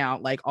missing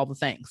out, like all the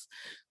things.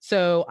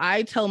 So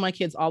I tell my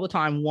kids all the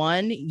time,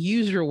 1,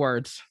 use your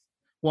words.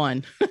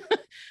 1,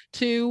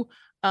 2,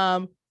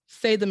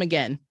 say them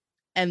again.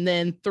 And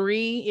then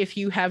 3, if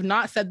you have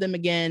not said them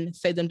again,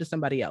 say them to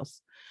somebody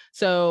else.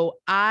 So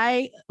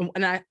I'm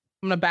going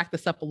to back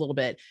this up a little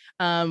bit.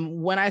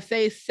 When I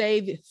say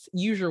this,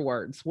 use your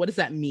words, what does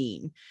that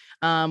mean?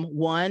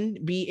 1,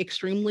 be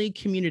extremely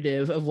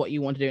communicative of what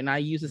you want to do. And I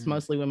use this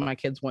mostly when my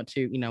kids want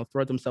to,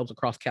 throw themselves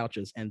across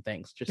couches and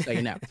things, just so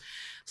you know.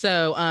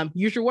 So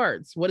use your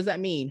words. What does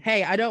that mean?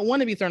 Hey, I don't want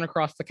to be thrown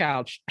across the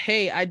couch.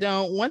 Hey, I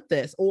don't want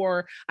this.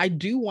 Or I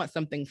do want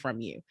something from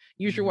you.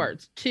 Use your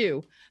words.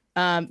 2,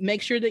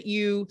 make sure that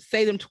you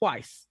say them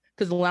twice.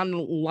 Because a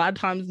lot of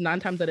times, 9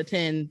 times out of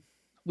 10,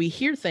 we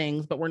hear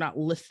things, but we're not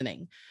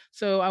listening.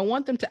 So I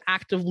want them to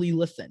actively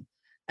listen.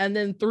 And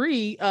then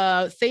 3,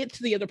 say it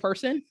to the other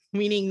person,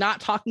 meaning not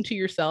talking to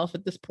yourself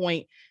at this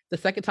point. The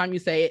second time you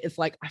say it, it's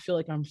like, I feel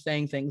like I'm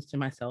saying things to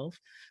myself.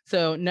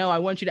 So no, I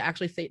want you to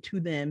actually say it to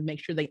them, make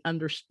sure they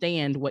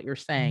understand what you're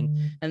saying.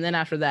 And then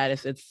after that,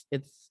 it's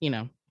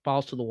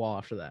balls to the wall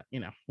after that.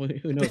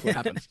 Who knows what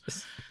happens.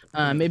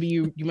 Maybe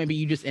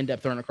you just end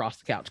up thrown across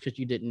the couch because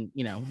you didn't,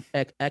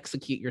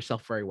 execute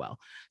yourself very well.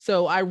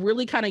 So I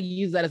really kind of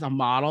use that as a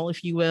model,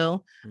 if you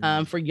will,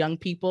 for young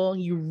people.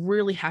 You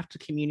really have to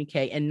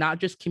communicate, and not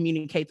just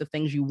communicate the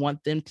things you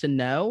want them to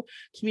know,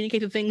 communicate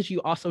the things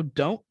you also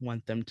don't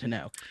want them to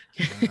know.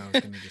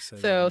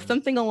 So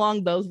something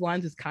along those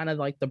lines is kind of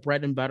like the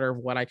bread and butter of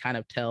what I kind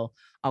of tell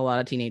a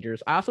lot of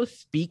teenagers. I also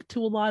speak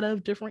to a lot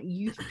of different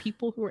youth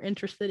people who are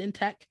interested in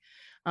tech,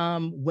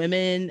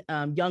 women,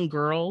 young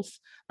girls.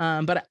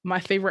 But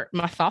my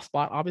soft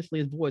spot obviously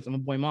is boys. I'm a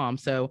boy mom.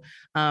 So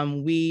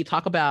we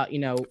talk about,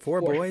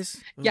 4 boys?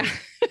 Yeah.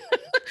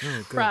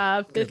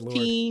 From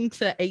 15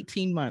 to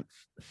 18 months.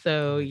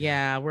 So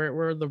yeah,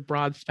 we're the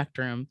broad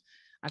spectrum.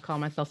 I call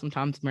myself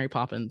sometimes Mary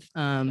Poppins.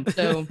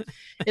 So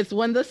it's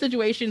one of those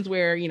situations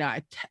where,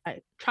 I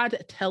try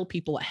to tell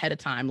people ahead of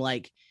time,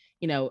 like,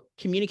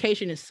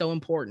 communication is so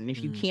important.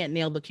 If you can't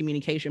nail the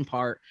communication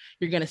part,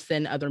 you're going to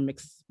send other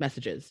mixed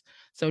messages.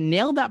 So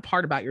nail that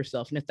part about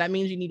yourself. And if that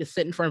means you need to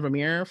sit in front of a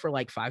mirror for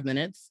like 5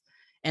 minutes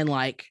and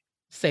like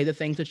say the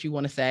things that you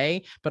want to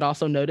say, but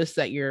also notice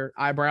that your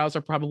eyebrows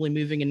are probably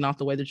moving in not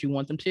the way that you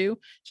want them to,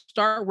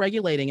 start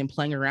regulating and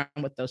playing around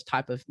with those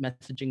type of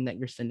messaging that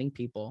you're sending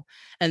people.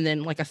 And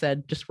then, like I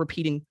said, just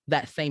repeating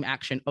that same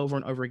action over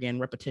and over again.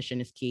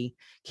 Repetition is key.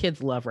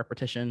 Kids love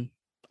repetition.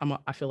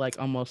 I feel like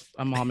almost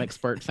a mom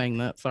expert saying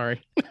that.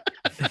 Sorry.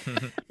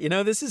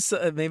 This is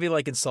maybe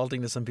like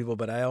insulting to some people,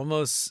 but I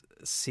almost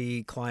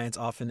see clients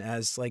often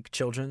as like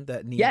children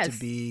that need to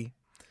be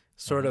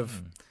sort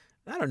of,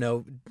 I don't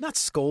know, not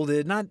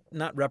scolded, not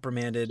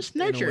reprimanded, just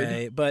nurtured in a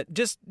way, but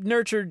just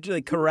nurtured,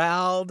 like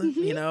corralled.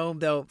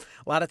 They'll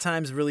a lot of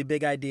times really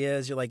big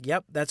ideas. You're like,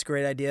 yep, that's a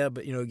great idea,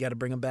 but you got to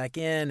bring them back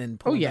in and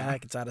pull them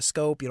back. It's out of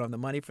scope. You don't have the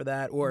money for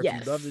that. Or if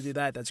you'd love to do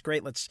that, that's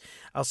great.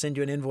 I'll send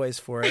you an invoice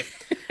for it.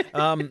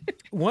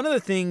 One of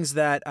the things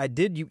that I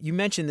did, you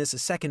mentioned this a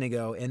second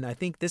ago, and I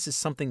think this is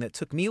something that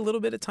took me a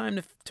little bit of time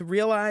to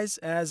realize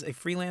as a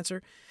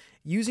freelancer.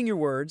 Using your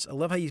words, I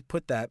love how you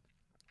put that,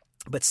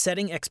 but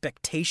setting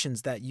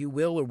expectations that you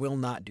will or will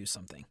not do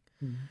something,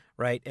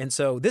 right? And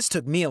so this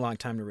took me a long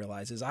time to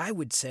realize is I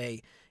would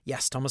say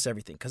yes to almost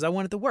everything because I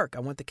want it to work. I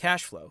want the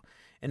cash flow.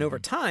 And over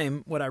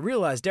time, what I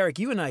realized, Derek,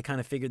 you and I kind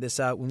of figured this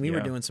out when we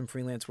were doing some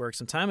freelance work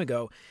some time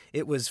ago.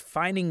 It was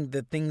finding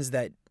the things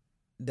that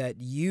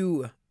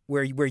you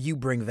where you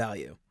bring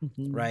value,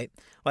 right?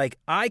 Like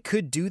I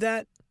could do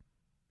that,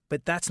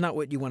 but that's not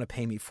what you want to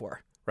pay me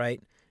for, right?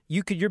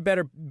 You're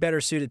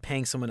better suited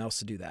paying someone else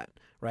to do that,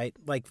 right?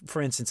 Like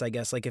for instance, I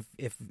guess like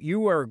if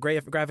you are a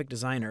graphic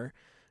designer,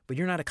 but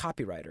you're not a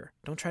copywriter,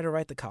 don't try to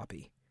write the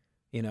copy,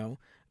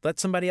 let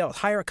somebody else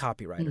hire a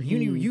copywriter.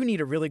 You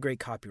need a really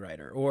great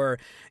copywriter. Or,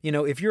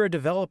 if you're a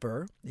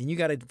developer and you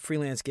got a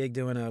freelance gig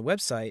doing a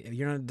website, if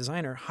you're not a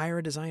designer, hire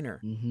a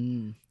designer.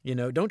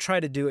 Don't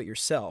try to do it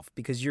yourself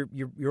because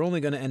you're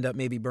only going to end up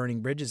maybe burning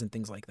bridges and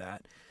things like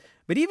that.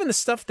 But even the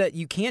stuff that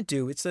you can't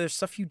do, it's the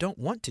stuff you don't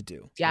want to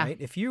do. Yeah. Right?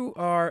 If you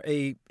are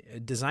a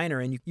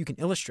designer and you can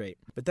illustrate,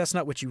 but that's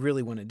not what you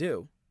really want to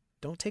do,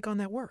 don't take on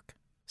that work.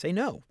 Say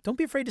no. Don't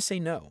be afraid to say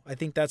no. I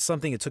think that's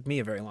something it took me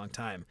a very long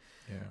time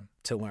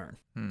to learn.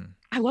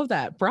 I love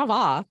that.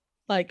 Brava.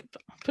 Like,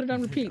 put it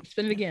on repeat,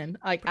 spin it again.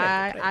 Like,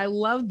 I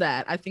love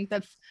that. I think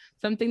that's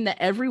something that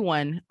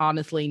everyone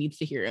honestly needs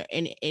to hear.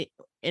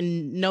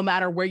 And no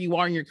matter where you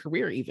are in your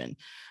career, even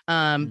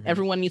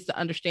everyone needs to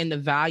understand the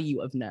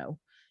value of no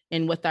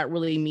and what that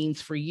really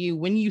means for you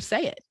when you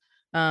say it.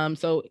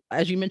 So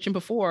as you mentioned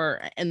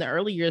before, in the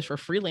early years for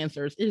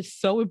freelancers, it is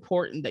so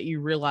important that you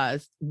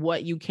realize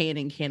what you can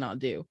and cannot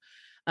do.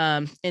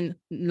 And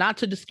not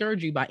to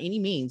discourage you by any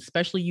means,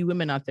 especially you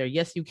women out there.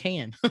 Yes, you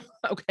can.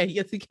 Okay.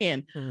 Yes, you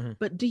can.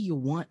 But do you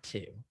want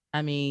to?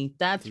 I mean,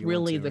 that's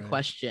really the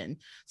question.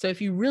 So if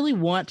you really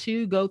want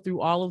to go through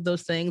all of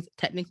those things,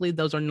 technically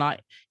those are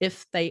not,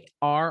 if they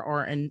are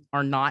or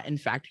are not in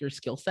fact your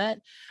skill set,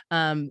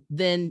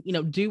 then,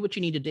 do what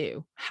you need to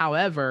do.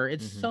 However,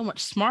 it's so much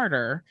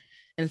smarter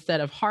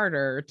instead of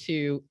harder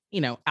to,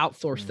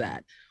 outsource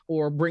that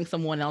or bring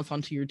someone else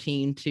onto your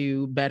team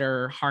to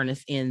better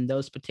harness in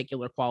those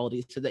particular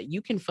qualities so that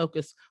you can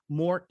focus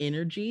more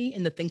energy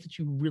in the things that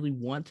you really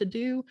want to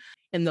do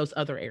in those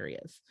other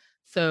areas.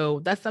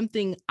 So that's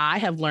something I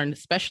have learned,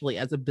 especially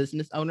as a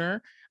business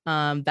owner.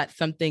 That's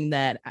something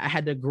that I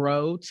had to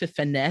grow to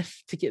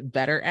finesse to get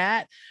better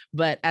at.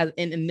 But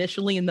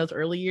initially in those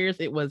early years,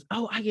 it was,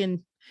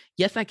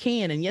 yes, I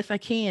can. And yes, I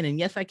can. And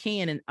yes, I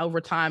can. And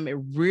over time, it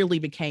really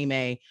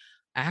became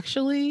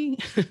actually,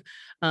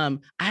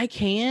 I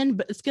can,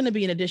 but it's going to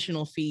be an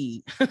additional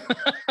fee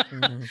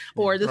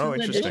or this is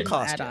an additional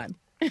cost add-on.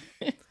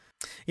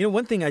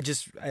 One thing I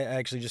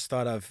actually just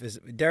thought of is,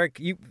 Derek,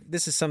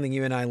 this is something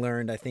you and I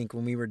learned, I think,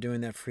 when we were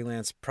doing that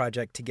freelance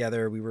project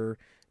together.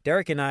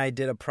 Derek and I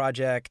did a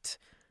project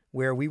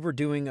where we were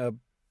doing an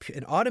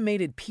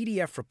automated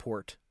PDF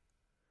report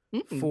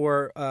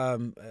for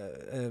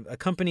a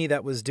company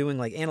that was doing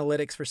like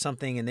analytics for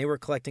something, and they were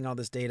collecting all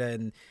this data,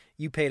 and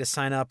you pay to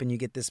sign up and you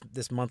get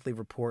this monthly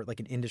report, like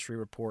an industry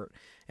report,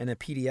 and a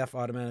PDF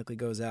automatically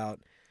goes out.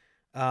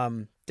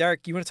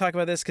 Derek, you want to talk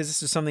about this? Because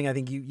this is something I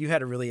think you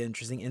had a really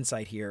interesting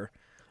insight here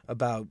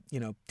about,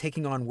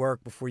 taking on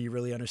work before you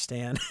really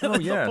understand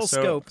the full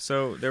scope.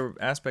 So there were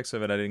aspects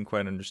of it I didn't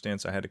quite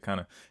understand, so I had to kind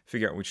of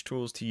figure out which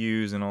tools to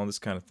use and all this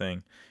kind of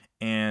thing.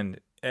 And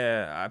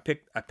I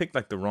picked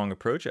like the wrong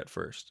approach at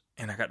first,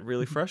 and I got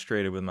really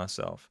frustrated with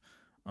myself.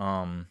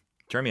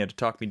 Jeremy had to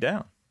talk me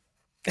down.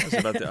 I was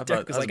about to, I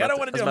don't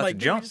want to do it. I'm like,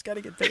 dude, you just got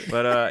to get paid.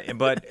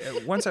 But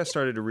once I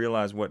started to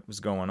realize what was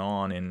going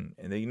on, and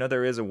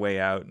there is a way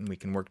out, and we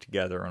can work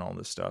together and all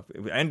this stuff.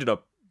 I ended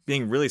up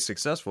being really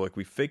successful. Like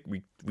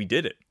we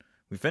did it.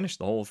 We finished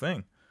the whole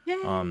thing.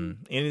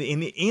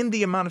 In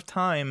the amount of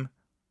time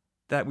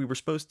that we were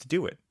supposed to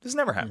do it. This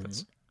never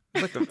happens.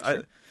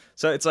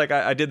 So it's like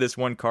I did this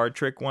one card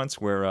trick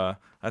once where I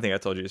think I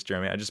told you this,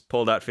 Jeremy. I just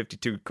pulled out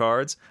 52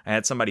 cards. I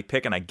had somebody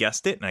pick, and I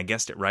guessed it,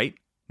 right.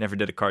 Never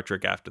did a card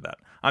trick after that.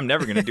 I'm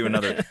never going to do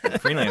another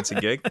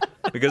freelancing gig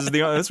because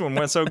this one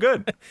went so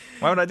good.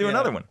 Why would I do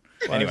another one?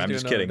 Anyway, I'm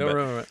just kidding.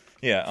 But,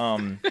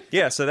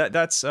 so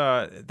that's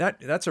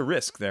a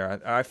risk there.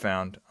 I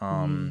found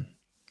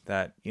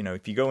that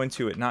if you go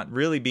into it not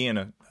really being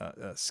a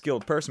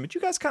skilled person, but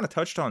you guys kind of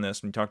touched on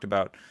this when you talked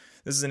about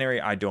this is an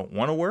area I don't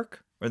want to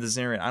work, or this is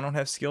an area I don't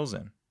have skills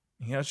in.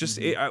 It's just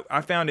I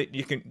found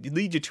it can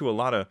lead you to a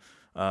lot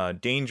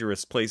of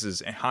dangerous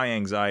places and high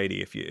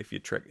anxiety if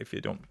you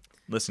don't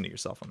listen to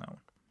yourself on that one.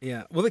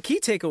 Yeah. Well, the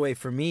key takeaway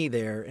for me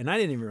there, and I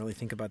didn't even really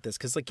think about this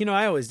because,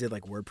 I always did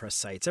like WordPress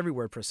sites. Every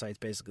WordPress site's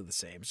basically the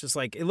same. It's just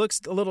like it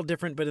looks a little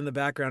different, but in the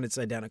background, it's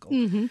identical.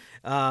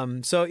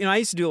 So, I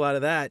used to do a lot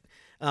of that,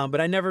 but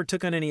I never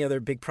took on any other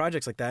big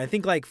projects like that. I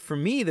think, like, for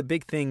me, the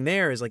big thing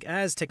there is, like,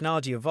 as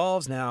technology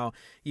evolves now,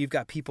 you've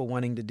got people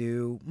wanting to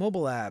do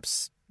mobile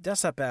apps,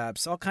 desktop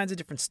apps, all kinds of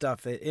different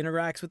stuff that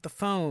interacts with the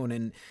phone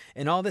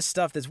and all this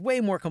stuff that's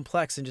way more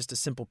complex than just a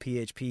simple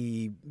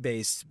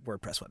PHP-based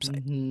WordPress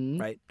website,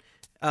 right?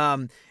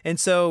 And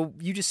so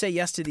you just say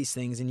yes to these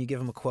things and you give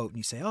them a quote and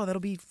you say, oh, that'll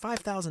be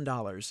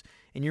 $5,000.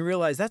 And you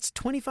realize that's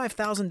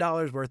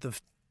 $25,000 worth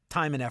of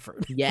time and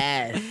effort.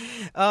 Yes.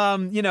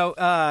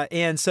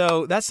 And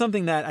so that's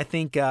something that I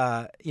think,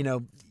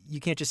 you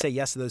can't just say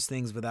yes to those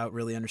things without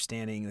really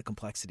understanding the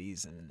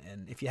complexities.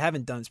 And if you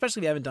haven't done,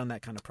 especially if you haven't done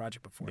that kind of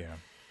project before. Yeah.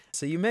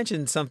 So you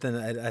mentioned something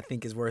that I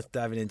think is worth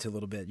diving into a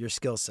little bit, your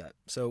skill set.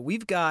 So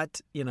we've got,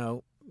 I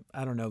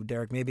don't know,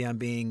 Derek, maybe I'm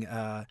being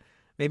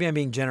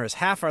generous.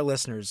 Half our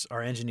listeners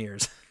are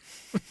engineers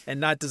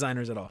and not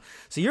designers at all.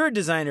 So you're a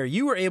designer.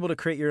 You were able to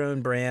create your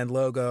own brand,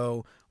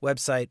 logo,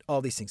 website, all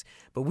these things.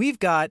 But we've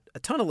got a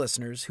ton of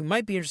listeners who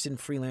might be interested in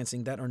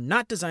freelancing that are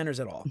not designers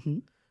at all. Mm-hmm.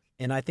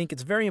 And I think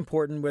it's very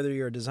important, whether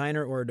you're a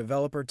designer or a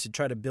developer, to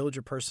try to build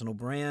your personal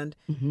brand,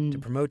 to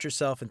promote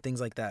yourself and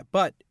things like that.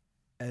 But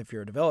if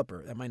you're a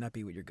developer, that might not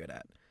be what you're good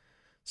at.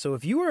 So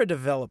if you were a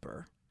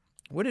developer,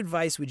 what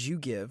advice would you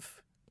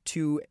give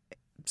to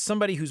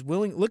somebody who's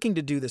looking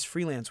to do this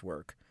freelance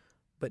work,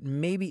 but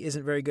maybe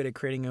isn't very good at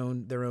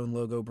creating their own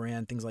logo,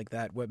 brand, things like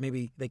that? What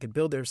maybe they could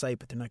build their site,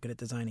 but they're not good at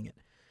designing it.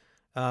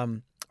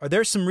 Are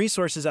there some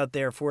resources out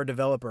there for a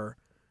developer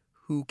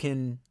who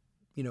can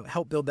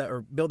help build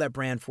that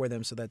brand for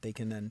them so that they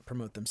can then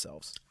promote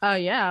themselves? Oh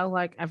yeah,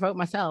 like I vote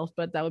myself,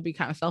 but that would be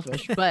kind of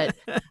selfish. But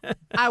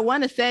I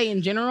want to say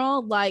in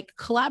general, like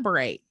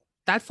collaborate.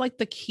 That's like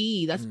the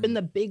key. That's been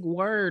the big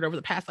word over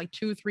the past like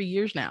 2 or 3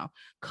 years now.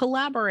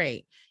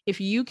 Collaborate.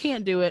 If you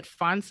can't do it,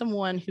 find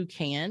someone who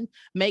can.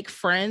 Make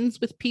friends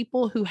with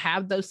people who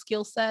have those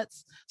skill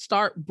sets.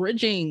 Start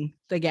bridging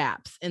the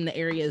gaps in the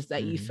areas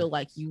that you feel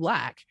like you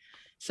lack.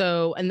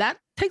 So, and that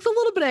takes a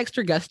little bit of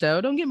extra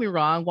gusto. Don't get me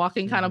wrong.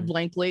 Walking kind of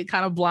blankly,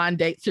 kind of blind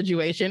date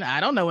situation. I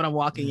don't know what I'm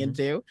walking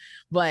into,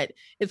 but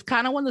it's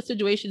kind of one of the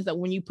situations that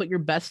when you put your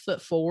best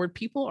foot forward,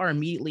 people are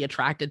immediately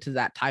attracted to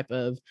that type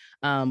of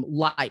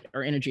light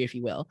or energy, if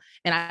you will.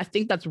 And I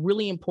think that's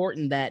really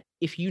important that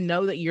if you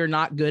know that you're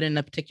not good in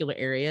a particular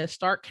area,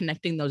 start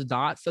connecting those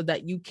dots so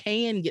that you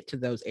can get to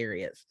those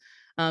areas.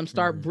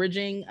 Start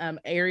bridging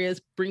areas,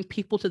 bring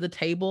people to the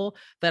table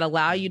that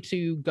allow you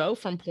to go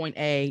from point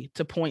A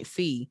to point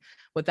C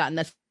without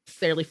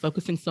necessarily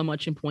focusing so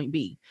much in point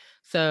B.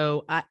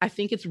 So I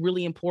think it's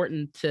really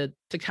important to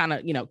kind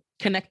of,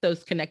 connect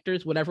those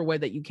connectors, whatever way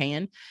that you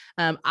can.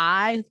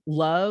 I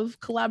love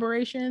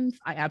collaborations.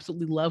 I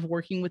absolutely love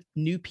working with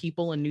new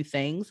people and new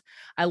things.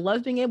 I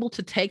love being able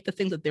to take the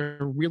things that they're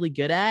really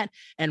good at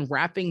and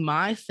wrapping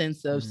my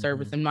sense of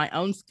service and my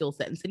own skill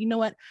set and say, you know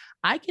what,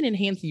 I can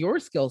enhance your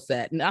skill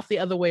set, not the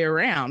other way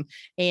around.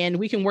 And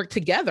we can work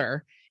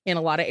together in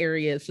a lot of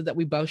areas so that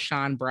we both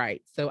shine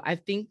bright. So I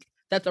think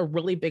that's a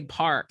really big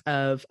part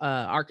of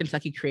our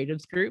Kentucky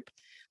Creatives Group.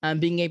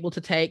 Being able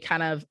to take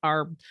kind of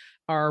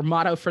our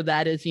motto for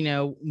that is,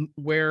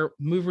 where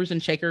movers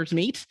and shakers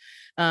meet,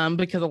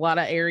 because a lot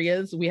of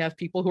areas we have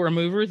people who are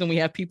movers and we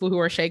have people who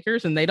are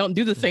shakers, and they don't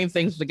do the same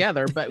things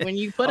together. But when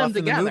you put them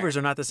together, the movers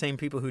are not the same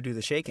people who do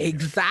the shaking.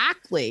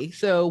 Exactly.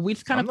 So we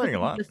just kind of put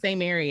them in the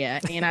same area,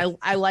 and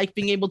I like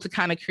being able to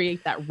kind of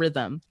create that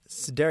rhythm.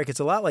 So Derek, it's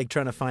a lot like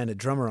trying to find a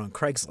drummer on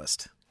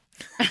Craigslist.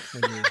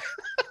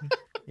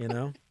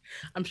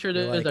 I'm sure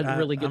there's a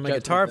really good. I'm a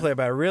guitar player,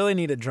 but I really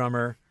need a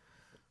drummer.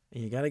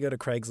 You got to go to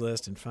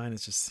Craigslist and find I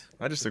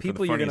just look for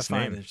the funniest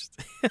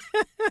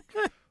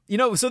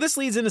name. So this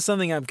leads into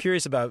something I'm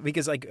curious about,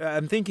 because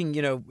I'm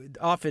thinking,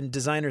 often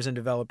designers and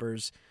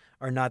developers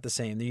are not the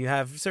same.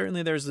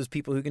 There's those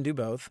people who can do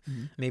both.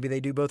 Maybe they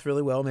do both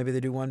really well. Maybe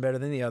they do one better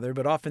than the other.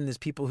 But often there's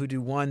people who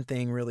do one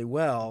thing really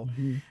well.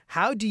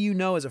 How do you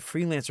know as a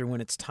freelancer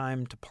when it's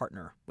time to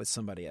partner with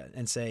somebody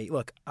and say,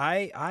 look,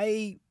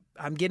 I'm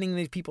getting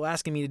these people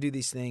asking me to do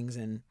these things,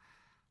 and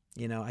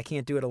I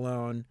can't do it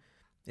alone.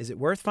 Is it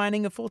worth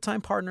finding a full-time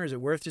partner? Is it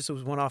worth just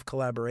those one-off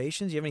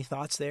collaborations? Do you have any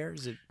thoughts there?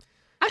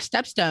 I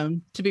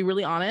stepstone, to be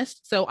really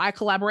honest. So I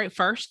collaborate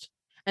first,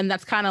 and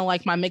that's kind of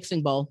like my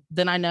mixing bowl.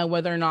 Then I know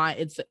whether or not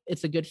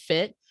it's a good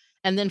fit.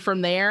 And then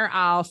from there,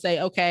 I'll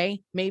say,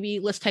 okay, maybe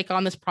let's take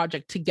on this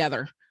project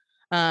together,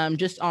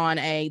 just on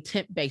a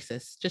temp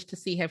basis, just to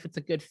see if it's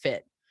a good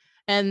fit.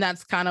 And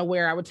that's kind of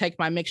where I would take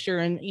my mixture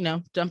and,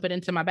 dump it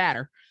into my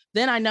batter.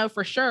 Then I know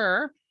for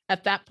sure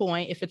at that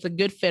point if it's a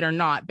good fit or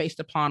not, based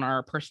upon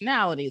our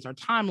personalities, our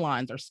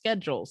timelines, our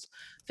schedules,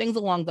 things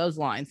along those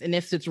lines. And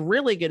if it's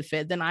really good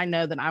fit, then I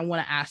know that I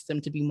want to ask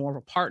them to be more of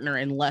a partner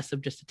and less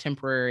of just a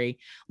temporary,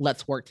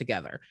 let's work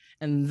together.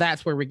 And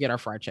that's where we get our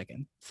fried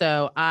chicken.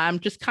 So I'm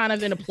just kind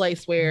of in a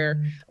place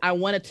where I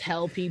want to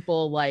tell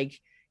people, like,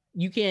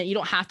 you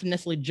don't have to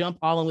necessarily jump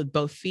all in with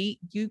both feet.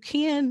 You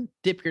can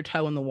dip your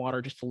toe in the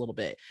water just a little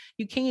bit.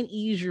 You can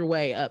ease your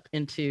way up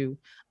into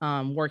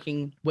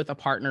working with a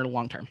partner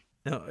long-term.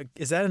 Now,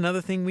 is that another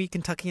thing we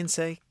Kentuckians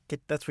say?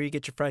 That's where you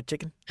get your fried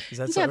chicken?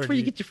 That's where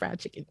you get your fried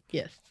chicken.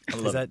 Yes.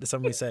 Is that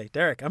something we say?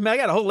 Derek, I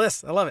got a whole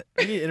list. I love it.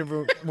 We need to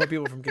interview more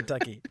people from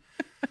Kentucky.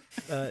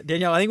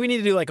 Danielle, I think we need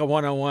to do like a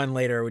one-on-one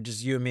later with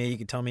just you and me. You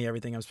can tell me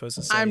everything I'm supposed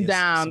to say. I'm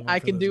down. I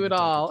can do it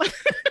all.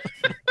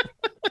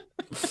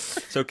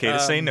 It's okay to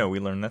say no. We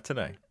learned that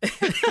today.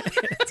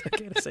 It's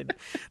okay to say no.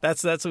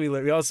 That's what we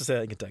learned. We also say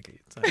that in Kentucky.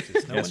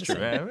 That's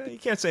true. You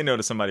can't say no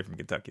to somebody from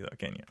Kentucky, though,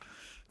 can you?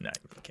 No,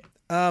 you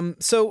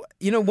can't. So,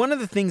 one of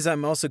the things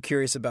I'm also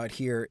curious about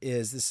here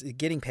is this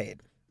getting paid.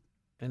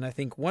 And I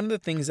think one of the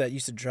things that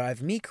used to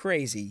drive me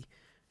crazy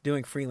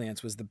doing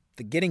freelance was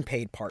the getting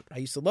paid part. I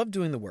used to love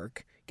doing the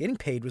work. Getting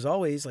paid was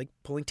always like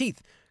pulling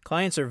teeth.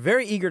 Clients are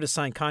very eager to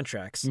sign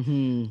contracts.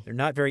 They're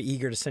not very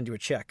eager to send you a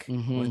check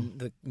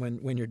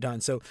when you're done.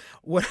 So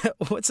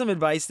what's some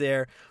advice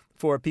there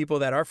for people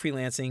that are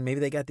freelancing? Maybe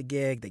they got the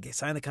gig, they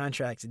signed the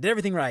contracts, they did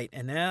everything right,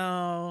 and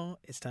now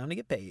it's time to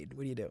get paid.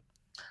 What do you do?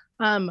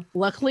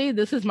 Luckily,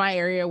 this is my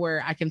area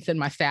where I can send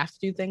my staff to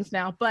do things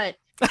now. But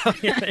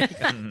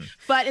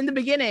but in the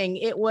beginning,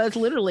 it was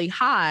literally,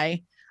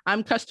 hi,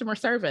 I'm customer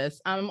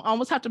service. I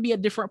almost have to be a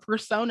different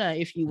persona,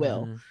 if you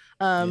will.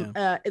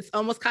 It's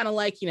almost kind of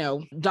like,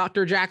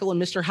 Dr. Jekyll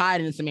and Mr.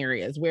 Hyde in some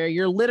areas where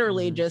you're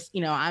literally just,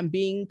 I'm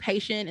being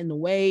patient in the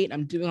wait.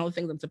 I'm doing all the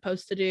things I'm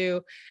supposed to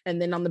do.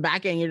 And then on the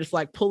back end, you're just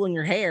like pulling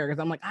your hair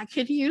because I'm like, I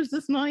could use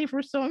this money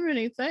for so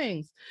many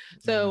things.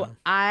 So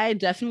I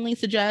definitely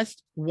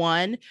suggest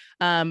one,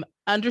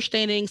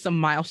 understanding some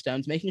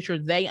milestones, making sure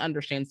they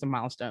understand some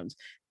milestones.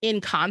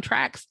 In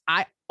contracts,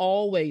 I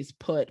always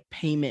put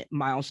payment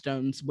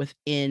milestones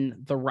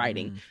within the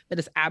writing. That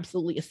is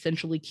absolutely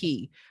essentially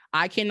key.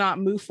 I cannot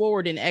move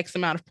forward in X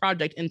amount of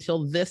project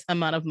until this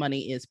amount of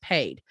money is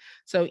paid.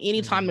 So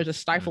anytime there's a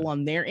stifle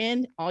on their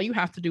end, all you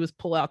have to do is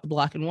pull out the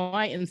black and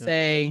white and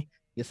say,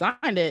 you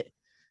signed it,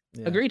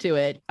 agree to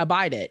it,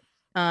 abide it.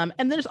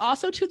 And there's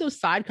also to those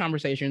side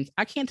conversations.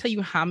 I can't tell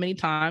you how many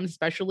times,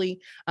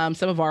 especially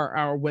some of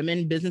our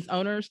women business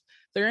owners,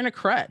 they're in a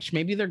crutch.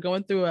 Maybe they're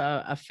going through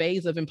a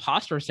phase of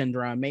imposter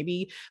syndrome.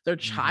 Maybe their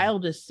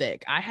child is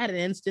sick. I had an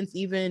instance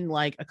even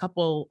like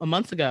a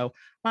months ago.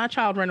 My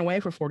child ran away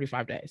for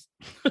 45 days.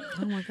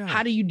 Oh my God.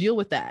 How do you deal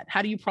with that?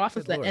 How do you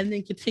process that and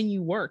then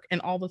continue work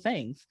and all the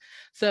things?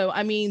 So,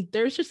 I mean,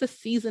 there's just a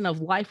season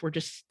of life where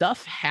just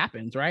stuff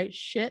happens, right?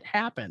 Shit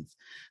happens.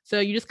 So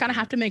you just kind of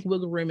have to make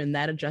wiggle room in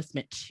that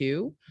adjustment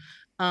too.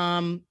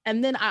 And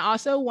then I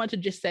also want to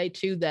just say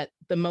too, that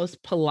the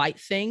most polite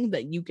thing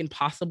that you can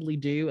possibly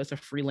do as a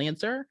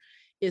freelancer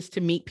is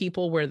to meet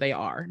people where they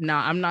are. Now,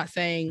 I'm not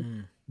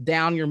saying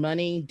down your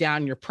money,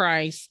 down your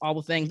price, all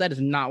the things. That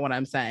is not what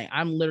I'm saying.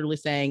 I'm literally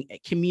saying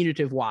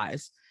communicative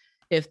wise,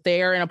 if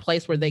they're in a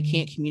place where they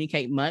can't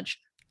communicate much,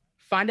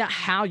 find out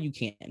how you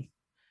can.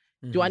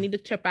 Do I need to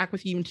check back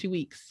with you in 2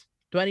 weeks?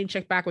 Do I need to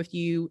check back with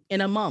you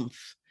in a month?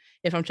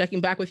 If I'm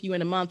checking back with you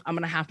in a month, I'm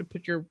going to have to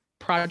put your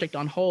project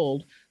on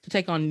hold to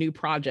take on new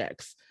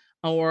projects.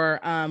 Or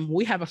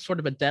we have a sort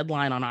of a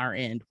deadline on our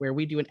end where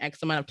we do an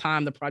X amount of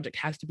time. The project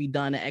has to be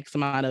done an X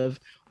amount of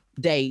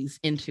days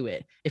into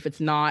it. If it's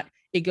not,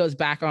 it goes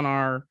back on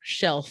our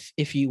shelf,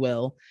 if you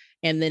will.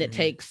 And then it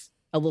takes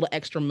a little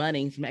extra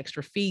money, some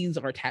extra fees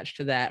are attached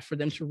to that for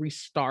them to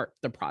restart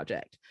the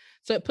project.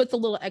 So it puts a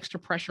little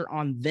extra pressure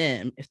on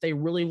them. If they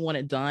really want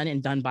it done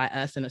and done by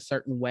us in a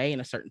certain way,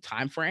 in a certain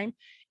time frame,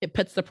 it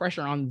puts the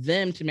pressure on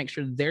them to make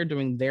sure they're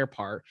doing their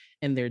part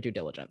in their due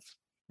diligence.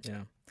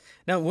 Yeah.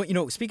 Now,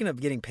 speaking of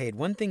getting paid,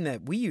 one thing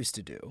that we used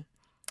to do,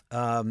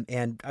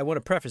 and I want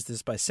to preface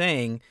this by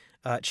saying,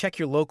 check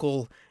your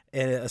local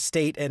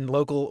state and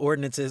local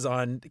ordinances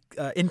on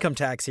income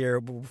tax here.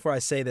 Before I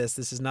say this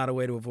is not a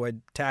way to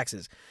avoid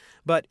taxes.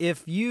 But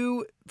if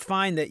you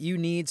find that you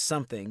need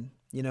something,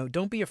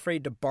 don't be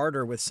afraid to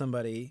barter with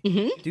somebody,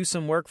 do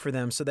some work for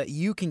them so that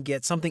you can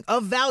get something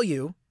of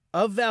value.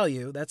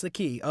 That's the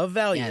key, of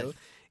value. Yes.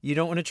 You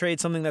don't want to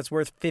trade something that's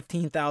worth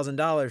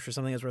 $15,000 for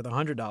something that's worth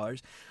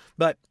 $100.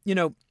 But,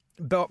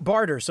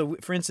 barter. So,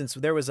 for instance,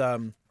 there was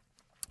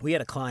we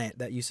had a client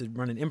that used to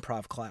run an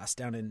improv class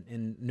down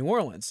in New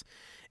Orleans.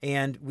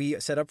 And we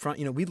said up front,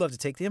 we'd love to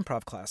take the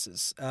improv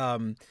classes.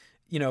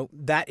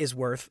 That is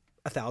worth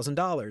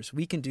 $1,000.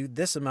 We can do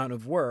this amount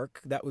of work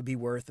that would be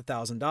worth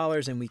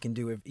 $1,000, and we can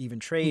do even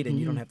trade, and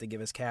you don't have to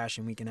give us cash,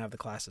 and we can have the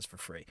classes for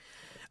free.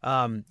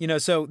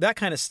 So that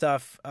kind of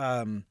stuff.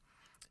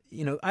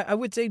 I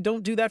would say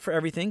don't do that for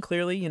everything.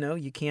 Clearly,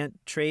 you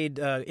can't trade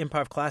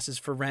improv classes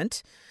for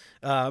rent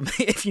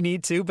if you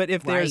need to. But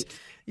if there's,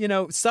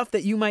 stuff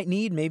that you might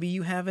need, maybe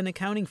you have an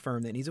accounting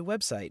firm that needs a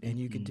website, and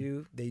you could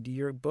they do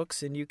your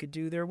books, and you could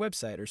do their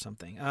website or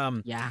something.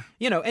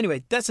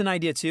 Anyway, that's an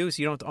idea too.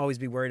 So you don't have to always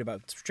be worried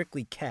about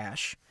strictly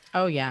cash.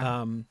 Oh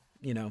yeah.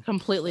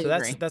 Completely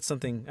agree. That's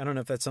something. I don't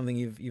know if that's something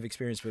you've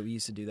experienced, but we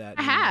used to do that.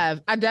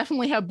 I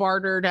definitely have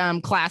bartered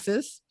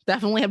classes.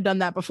 Definitely have done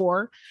that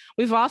before.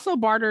 We've also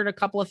bartered a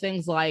couple of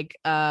things like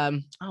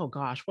what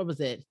was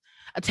it?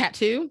 A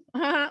tattoo.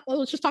 Well,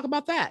 let's just talk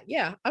about that.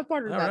 Yeah, I've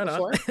bartered that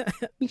before.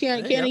 You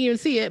can't even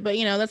see it, but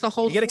that's a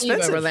whole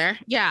sleeve over there.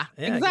 Yeah,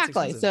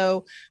 exactly.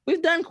 So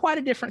we've done quite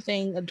a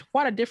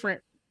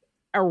different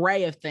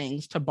array of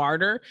things to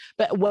barter,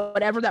 but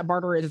whatever that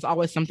barter is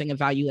always something of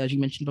value, as you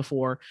mentioned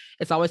before.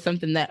 It's always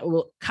something that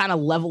will kind of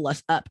level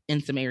us up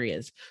in some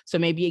areas. So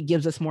maybe it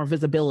gives us more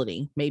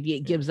visibility. Maybe it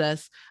gives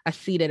us a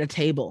seat at a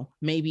table.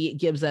 Maybe it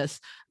gives us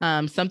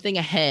something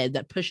ahead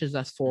that pushes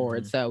us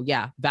forward. So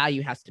yeah,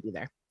 value has to be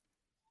there.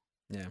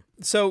 Yeah.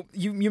 So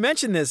you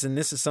mentioned this, and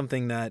this is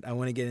something that I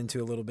want to get into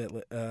a little bit.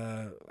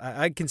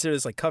 I consider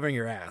this like covering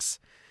your ass.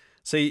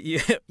 So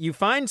you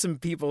find some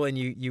people and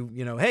you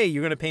hey,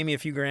 you're going to pay me a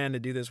few grand to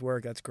do this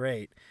work. That's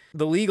great.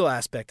 The legal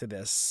aspect of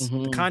this,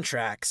 the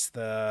contracts,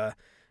 the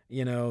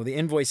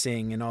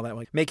invoicing and all that,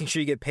 like making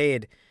sure you get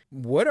paid.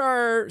 What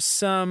are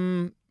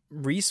some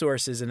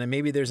resources? And then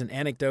maybe there's an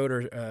anecdote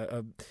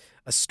or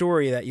a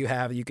story that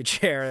you could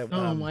share.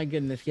 Oh my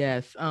goodness.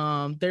 Yes.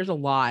 There's a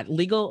lot.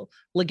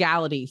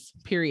 Legalities,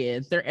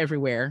 period. They're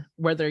everywhere,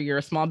 whether you're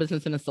a small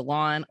business in a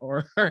salon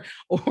or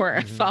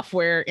a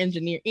software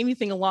engineer,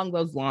 anything along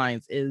those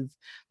lines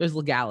there's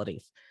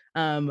legalities.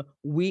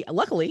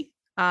 Luckily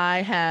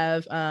I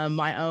have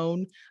my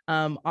own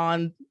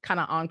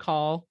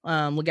on-call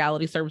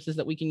legality services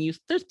that we can use.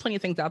 There's plenty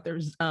of things out there.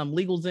 There's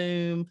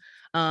LegalZoom.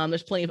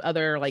 There's plenty of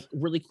other like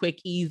really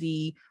quick,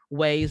 easy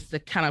ways to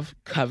kind of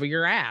cover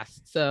your ass.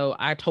 So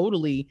I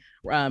totally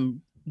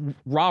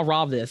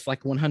raw this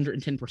like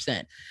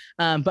 110%.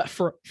 But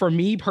for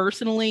me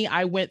personally,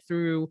 I went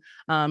through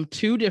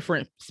 2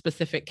 different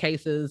specific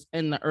cases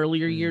in the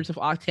earlier years of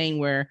Octane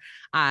where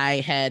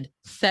I had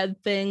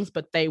said things,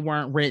 but they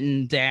weren't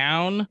written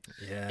down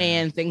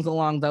and things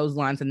along those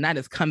lines. And that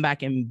has come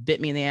back and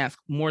bit me in the ass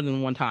more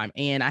than one time.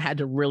 And I had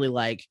to really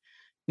like,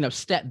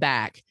 step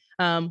back.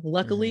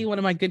 Luckily, one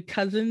of my good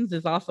cousins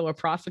is also a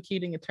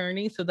prosecuting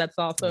attorney. So that's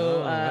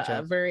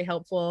also very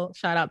helpful.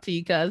 Shout out to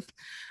you, cuz.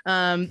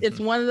 It's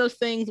one of those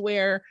things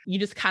where you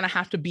just kind of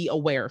have to be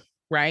aware,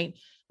 right?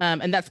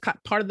 And that's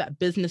part of that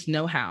business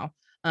know-how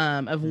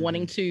of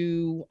wanting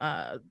to,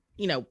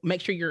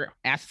 make sure your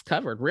ass is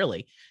covered,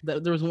 really.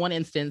 There was one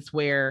instance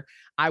where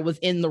I was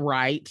in the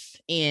right.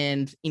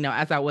 And,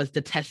 as I was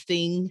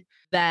detesting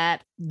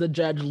that, the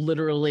judge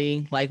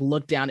literally like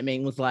looked down at me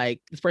and was like,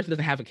 this person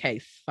doesn't have a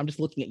case. I'm just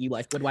looking at you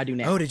like, what do I do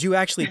now? Oh, did you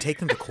actually take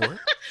them to court?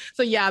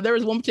 So yeah, there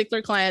was one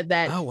particular client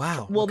that,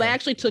 they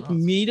actually took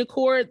me to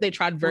court. They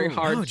tried very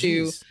hard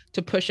to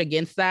push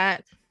against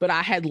that, but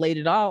I had laid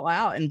it all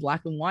out in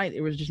black and white.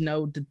 There was just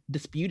no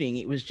disputing.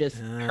 It was just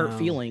hurt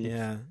feelings.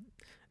 Yeah.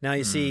 Now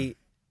you see,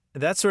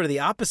 that's sort of the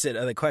opposite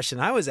of the question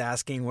I was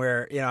asking,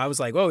 where I was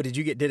like, "Whoa, did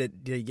you get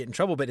in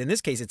trouble?" But in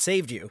this case, it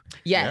saved you.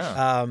 Yes.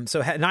 Yeah.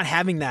 So not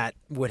having that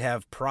would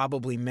have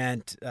probably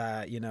meant,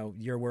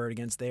 your word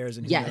against theirs,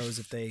 and who knows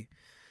if they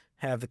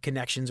have the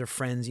connections or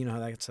friends. You know how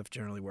that stuff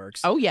generally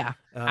works. Oh yeah,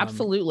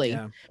 absolutely.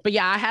 Yeah. But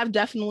yeah, I have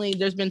definitely.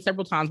 There's been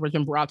several times where it's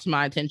been brought to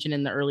my attention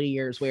in the early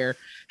years where,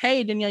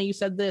 hey, Danielle, you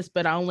said this,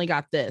 but I only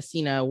got this.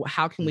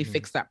 How can we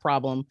fix that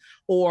problem?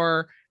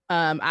 Or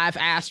I've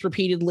asked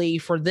repeatedly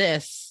for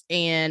this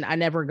and I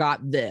never got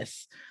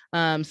this.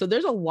 So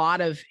there's a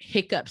lot of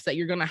hiccups that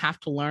you're going to have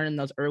to learn in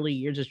those early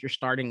years as you're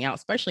starting out,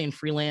 especially in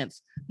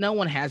freelance. No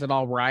one has it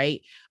all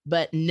right,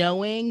 but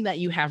knowing that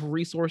you have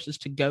resources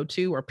to go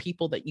to or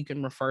people that you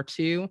can refer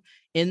to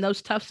in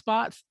those tough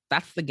spots,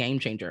 that's the game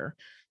changer.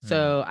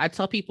 So I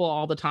tell people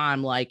all the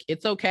time, like,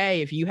 it's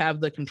okay if you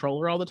have the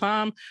controller all the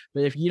time,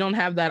 but if you don't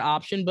have that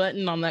option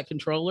button on that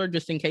controller,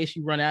 just in case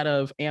you run out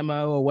of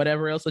ammo or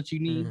whatever else that you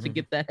need to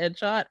get that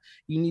headshot,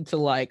 you need to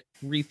like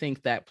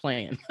rethink that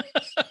plan.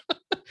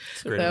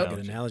 That's a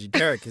good analogy.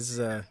 Derek, this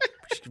is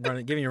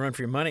giving you a run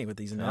for your money with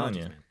these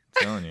analogies, man.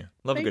 Telling you.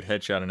 Love a good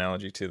headshot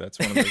analogy too. That's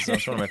one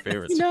of my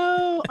favorites.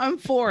 No, I'm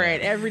for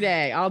it every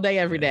day, all day,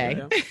 every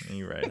day.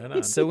 You're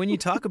right. So when you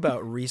talk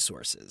about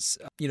resources,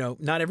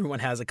 not everyone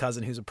has a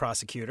cousin who's a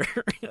prosecutor,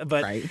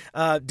 but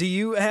do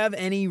you have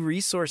any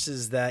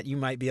resources that you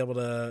might be able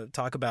to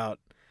talk about,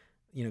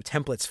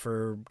 templates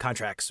for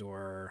contracts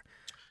or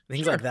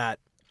things like that?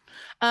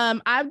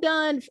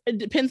 It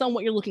depends on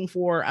what you're looking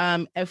for.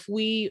 Like I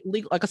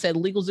said,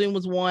 LegalZoom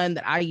was one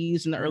that I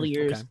used in the early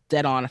years,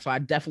 dead on. So I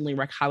definitely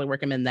highly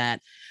recommend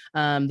that.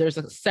 There's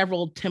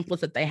several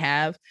templates that they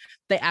have.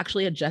 They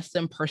actually adjust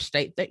them per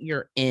state that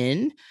you're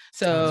in.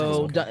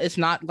 So it's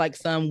not like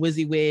some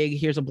WYSIWYG,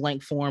 here's a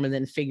blank form and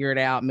then figure it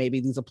out. Maybe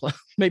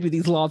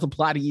these laws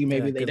apply to you.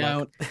 Maybe they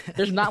don't.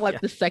 There's not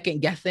like the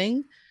second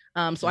guessing.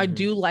 So I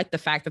do like the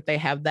fact that they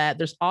have that.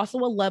 There's also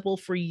a level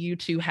for you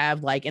to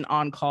have like an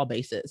on-call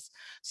basis.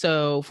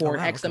 So for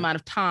X amount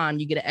of time,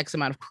 you get an X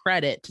amount of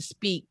credit to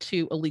speak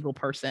to a legal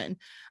person,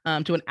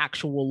 to an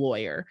actual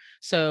lawyer.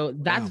 So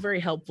that's very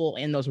helpful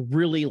in those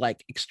really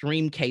like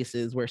extreme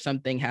cases where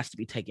something has to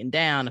be taken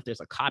down, if there's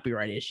a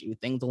copyright issue,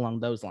 things along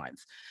those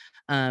lines,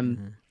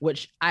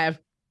 which I have,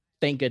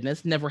 thank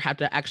goodness, never had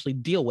to actually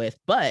deal with.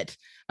 But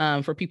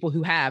for people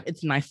who have,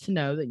 it's nice to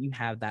know that you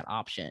have that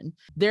option.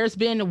 There's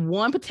been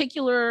one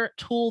particular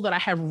tool that I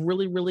have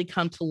really, really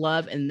come to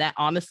love. And that,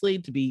 honestly,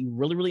 to be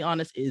really, really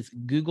honest, is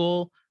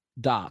Google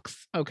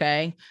Docs.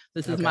 Okay.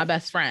 This is my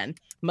best friend,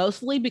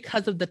 mostly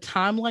because of the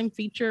timeline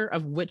feature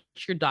of which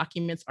your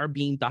documents are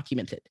being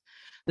documented.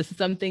 This is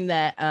something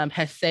that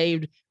has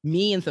saved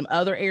me in some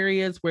other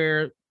areas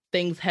where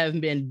things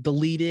have been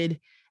deleted,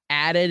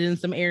 added in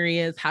some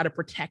areas. How to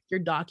protect your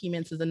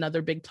documents is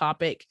another big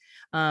topic.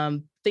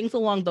 Things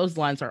along those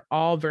lines are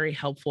all very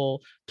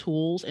helpful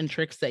tools and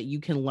tricks that you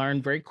can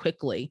learn very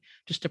quickly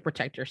just to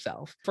protect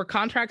yourself. For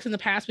contracts in the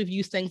past, we've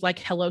used things like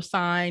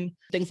HelloSign,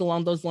 things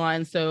along those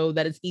lines, so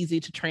that it's easy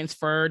to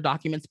transfer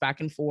documents back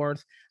and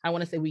forth. I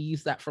want to say we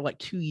used that for like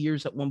 2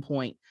 years at one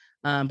point.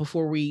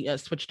 Before we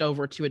switched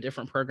over to a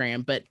different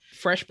program. But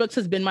FreshBooks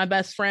has been my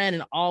best friend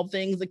in all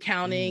things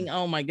accounting.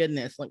 Oh my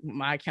goodness. Like,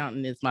 my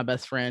accountant is my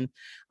best friend.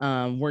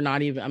 We're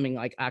not even,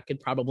 I could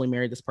probably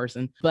marry this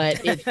person,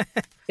 but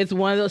it's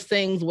one of those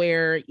things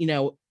where,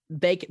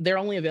 they're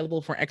only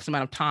available for X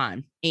amount of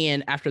time.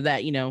 And after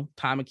that,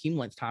 time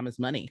accumulates, time is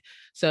money.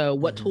 So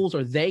what tools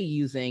are they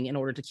using in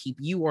order to keep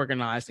you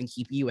organized and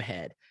keep you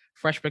ahead?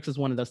 FreshBooks is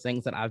one of those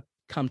things that I've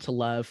come to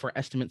love for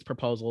estimates,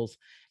 proposals,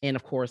 and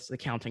of course,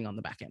 accounting on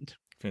the back end.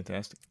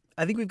 Fantastic.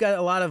 I think we've got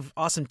a lot of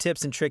awesome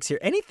tips and tricks here.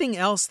 Anything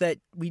else that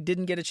we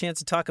didn't get a chance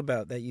to talk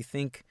about that you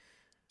think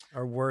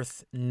are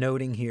worth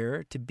noting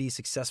here to be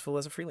successful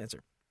as a freelancer?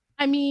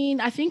 I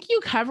think you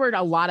covered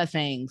a lot of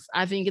things.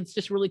 I think it's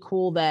just really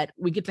cool that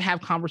we get to have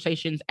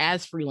conversations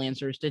as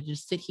freelancers to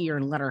just sit here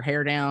and let our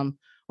hair down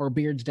or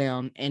beards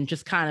down and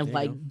just kind of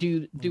like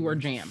do our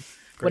jam,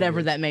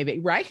 whatever that may be.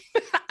 Right.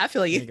 I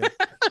feel you.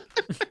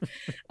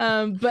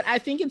 But I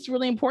think it's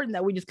really important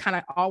that we just kind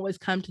of always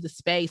come to the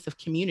space of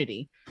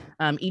community.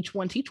 Each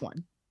one teach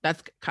one.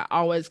 That's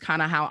always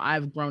kind of how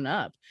I've grown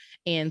up.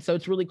 And so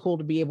it's really cool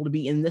to be able to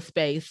be in this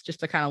space just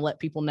to kind of let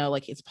people know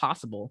like it's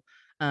possible.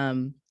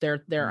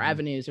 There are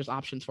avenues, there's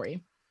options for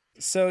you.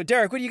 So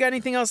Derek, what do you got?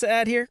 Anything else to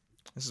add here?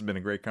 This has been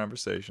a great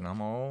conversation.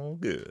 I'm all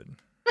good.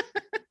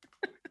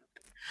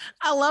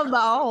 I love the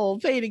all.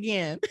 Say it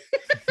again.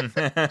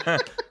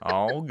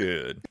 All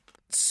good.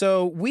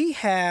 So we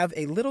have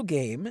a little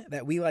game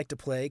that we like to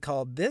play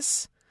called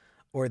This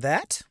or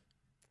That.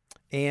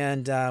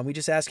 And we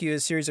just ask you a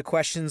series of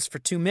questions for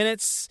 2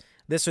 minutes.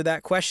 This or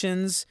that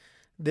questions.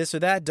 This or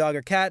that, dog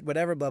or cat,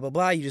 whatever, blah, blah,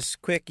 blah. You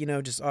just quick,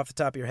 just off the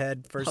top of your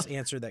head, first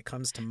answer that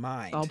comes to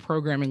mind. All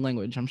programming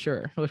language, I'm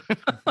sure.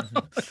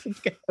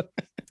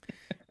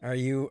 Are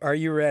you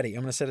ready?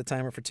 I'm going to set a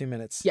timer for 2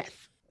 minutes. Yes.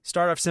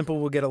 Start off simple.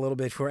 We'll get a little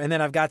bit for, and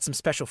then I've got some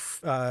special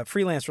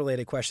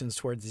freelance-related questions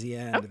towards the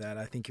end that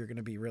I think you're going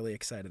to be really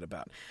excited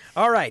about.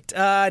 All right.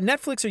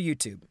 Netflix or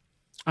YouTube?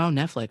 Oh,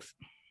 Netflix.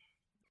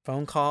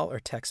 Phone call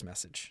or text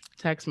message?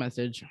 Text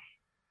message.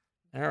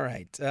 All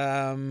right.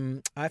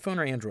 iPhone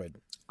or Android?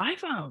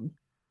 iPhone.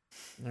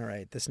 All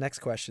right. This next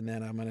question,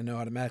 then, I'm going to know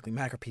automatically.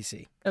 Mac or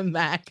PC? A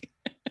Mac.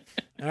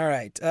 All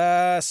right.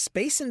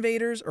 Space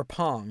Invaders or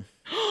Pong?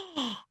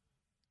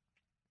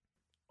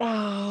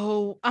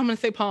 Oh, I'm going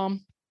to say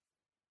Palm.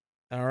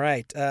 All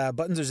right.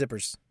 Buttons or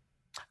zippers?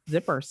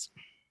 Zippers.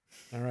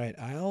 All right.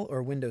 Aisle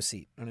or window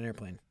seat on an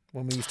airplane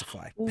when we used to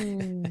fly?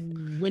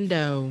 Ooh,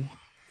 window.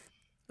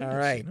 All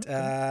right.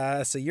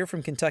 So you're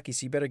from Kentucky,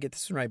 so you better get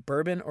this one right.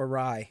 Bourbon or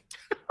rye?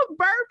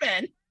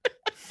 Bourbon.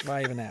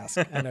 Why even ask?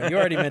 I know you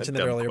already mentioned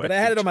it earlier, but I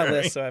had it on my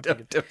list, so I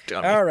figured.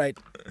 All right.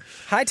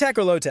 High tech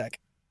or low tech?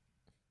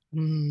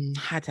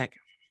 High tech.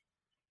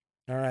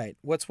 All right.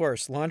 What's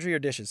worse, laundry or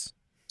dishes?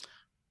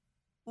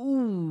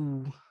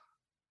 Ooh.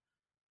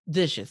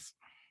 Dishes.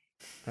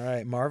 All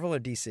right. Marvel or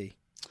DC?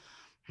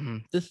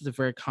 This is a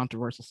very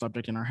controversial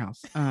subject in our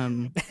house.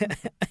 I'm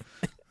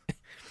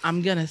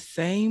going to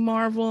say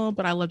Marvel,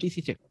 but I love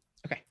DC too.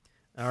 Okay.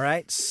 All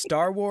right.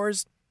 Star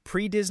Wars,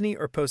 pre-Disney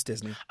or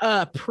post-Disney?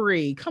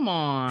 Pre. Come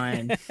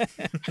on.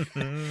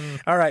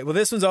 All right. Well,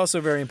 this one's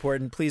also very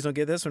important. Please don't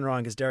get this one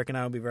wrong because Derek and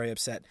I will be very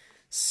upset.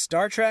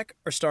 Star Trek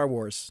or Star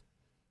Wars?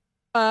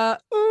 I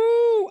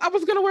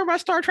was going to wear my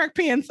Star Trek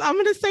pants. I'm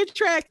going to say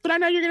Trek, but I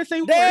know you're going to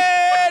say Wars.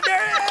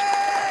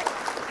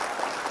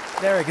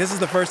 Derek, this is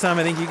the first time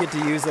I think you get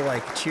to use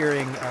the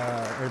cheering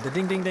or the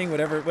ding ding ding,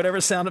 whatever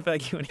sound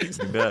effect you want to use.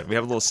 You bet. We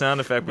have a little sound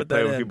effect we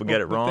play when people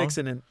get it wrong.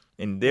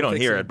 And they don't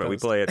hear it, but we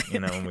play it,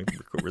 when we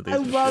release I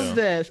love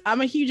this.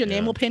 I'm a huge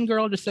enamel pin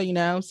girl, just so you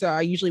know. So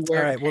I usually wear.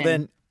 All right. Well,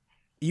 then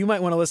you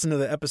might want to listen to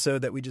the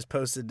episode that we just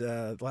posted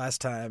last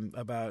time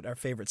about our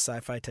favorite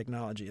sci-fi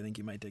technology. I think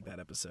you might dig that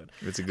episode.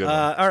 It's a good one.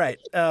 All right.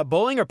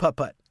 Bowling or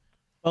putt-putt?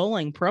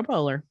 Bowling. Pro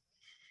bowler.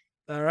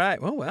 All right.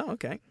 Well,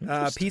 okay.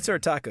 Pizza or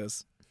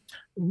tacos?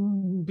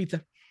 Ooh,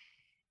 pizza.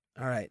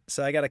 All right.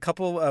 So I got a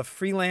couple of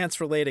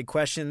freelance-related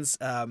questions.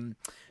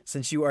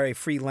 Since you are a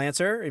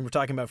freelancer and we're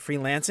talking about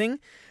freelancing,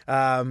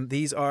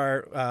 these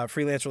are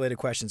freelance-related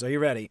questions. Are you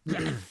ready?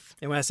 Yes.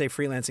 And when I say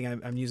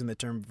freelancing, I'm using the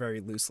term very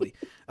loosely.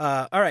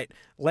 All right.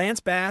 Lance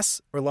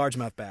Bass or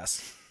largemouth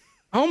bass?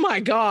 Oh,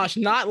 my gosh.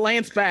 Not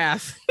Lance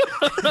Bass.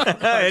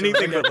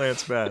 Anything but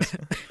Lance Bass.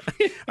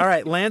 All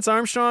right. Lance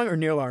Armstrong or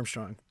Neil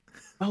Armstrong?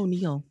 Oh,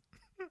 Neil.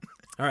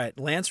 All right.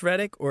 Lance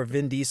Reddick or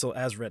Vin Diesel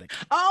as Reddick?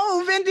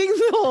 Oh, Vin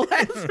Diesel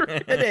as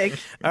Reddick.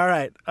 All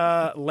right.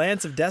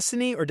 Lance of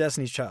Destiny or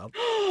Destiny's Child?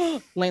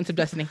 Lance of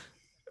Destiny.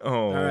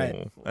 Oh, all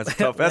right. That's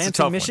tough. That's Lansing, a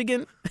tough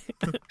Michigan?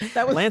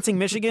 That was Lansing,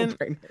 Michigan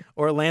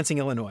or Lansing,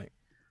 Illinois?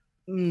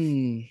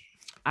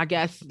 I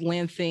guess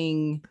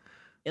Lansing,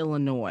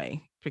 Illinois,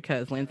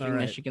 because Lansing,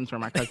 Michigan's where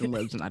my cousin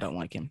lives and I don't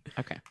like him.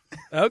 Okay.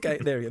 Okay,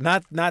 there you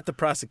go. Not the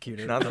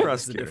prosecutor. Not the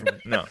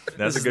prosecutor. No,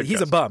 that's a good He's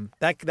cousin. a bum.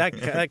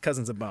 That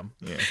cousin's a bum.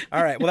 Yeah.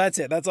 All right, well, that's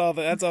it. That's all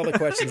the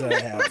questions that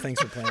I have.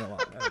 Thanks for playing along.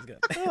 That was good.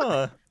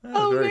 That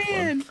was very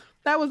man. fun.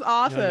 That was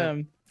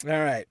awesome. All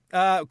right.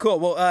 Cool.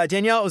 Well,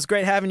 Danielle, it was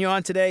great having you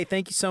on today.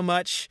 Thank you so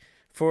much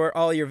for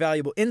all your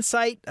valuable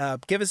insight.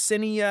 Give us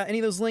any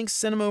of those links,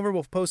 send them over.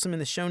 We'll post them in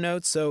the show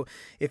notes. So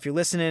if you're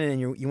listening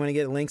and you want to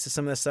get links to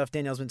some of the stuff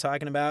Danielle's been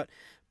talking about,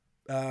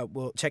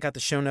 we'll check out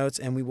the show notes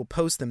and we will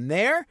post them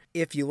there.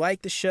 If you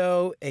like the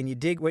show and you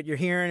dig what you're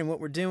hearing and what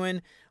we're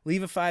doing,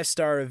 leave a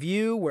 5-star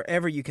review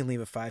wherever you can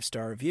leave a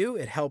 5-star review.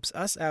 It helps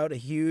us out a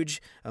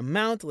huge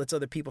amount, lets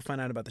other people find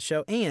out about the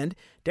show, and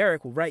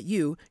Derek will write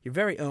you your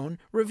very own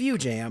review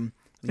jam.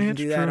 You can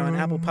do that on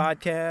Apple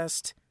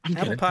Podcast,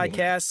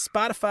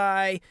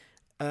 Spotify,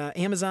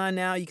 Amazon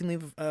now. You can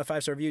leave a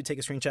 5-star review, take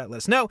a screenshot, let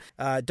us know.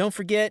 Don't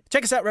forget,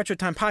 check us out,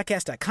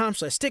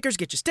 retrotimepodcast.com/stickers.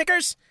 Get your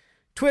stickers.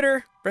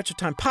 Twitter,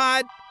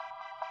 RetroTimePod,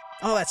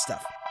 all that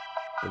stuff.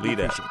 Delete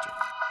it. Appreciate you.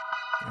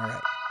 All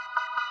right.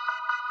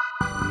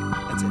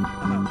 That's it.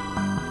 I'm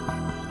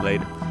out.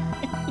 Later.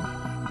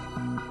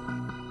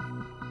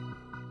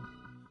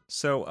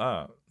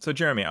 So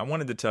Jeremy, I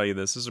wanted to tell you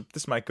this.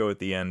 This might go at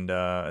the end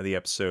of the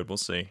episode. We'll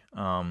see.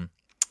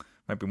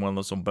 Might be one of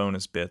those little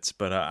bonus bits,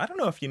 but I don't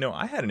know if you know.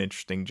 I had an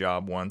interesting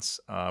job once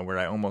where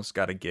I almost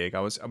got a gig.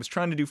 I was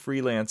trying to do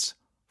freelance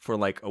for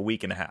like a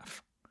week and a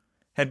half.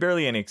 Had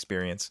barely any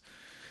experience,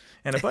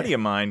 and a buddy of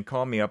mine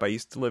called me up. I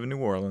used to live in New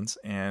Orleans,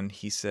 and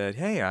he said,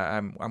 "Hey,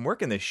 I'm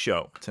working this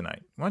show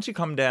tonight. Why don't you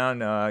come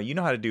down? You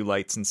know how to do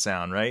lights and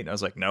sound, right?" I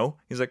was like, "No."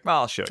 He's like, "Well,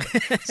 I'll show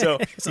you." So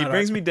he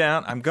brings me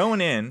down. I'm going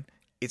in.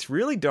 It's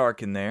really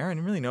dark in there, and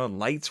I really know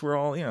lights were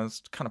all,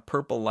 it's kind of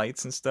purple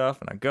lights and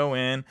stuff. And I go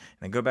in, and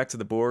I go back to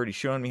the board. He's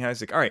showing me how.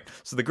 He's like, all right,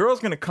 so the girl's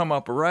going to come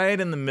up right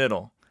in the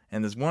middle,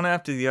 and there's one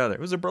after the other. It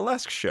was a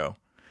burlesque show.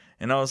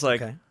 And I was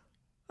like,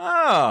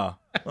 well,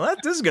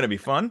 this is going to be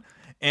fun.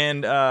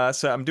 And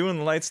so I'm doing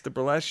the lights at the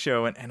burlesque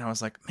show, and I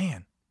was like,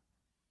 man,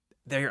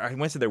 I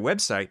went to their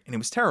website, and it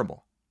was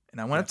terrible.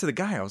 And I went up to the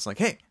guy. I was like,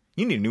 hey,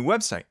 you need a new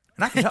website.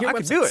 And I can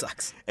do it.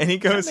 Sucks. And he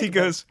goes,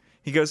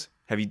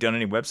 have you done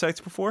any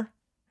websites before?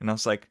 And I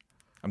was like,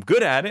 I'm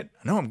good at it.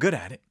 I know I'm good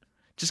at it.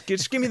 Just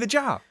give me the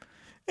job.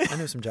 I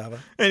know some Java.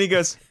 And he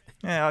goes,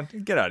 yeah,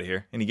 get out of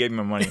here. And he gave me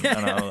my money,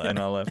 and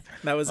I left.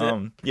 That was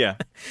it? Yeah.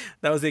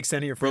 That was the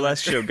extent of your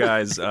burlesque show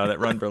guys that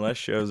run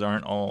burlesque shows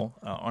aren't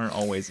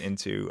always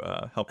into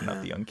helping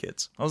out the young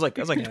kids. I was like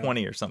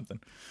 20 or something.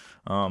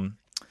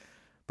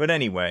 But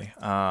anyway,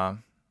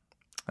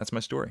 that's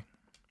my story.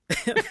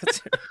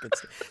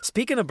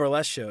 Speaking of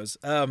burlesque shows,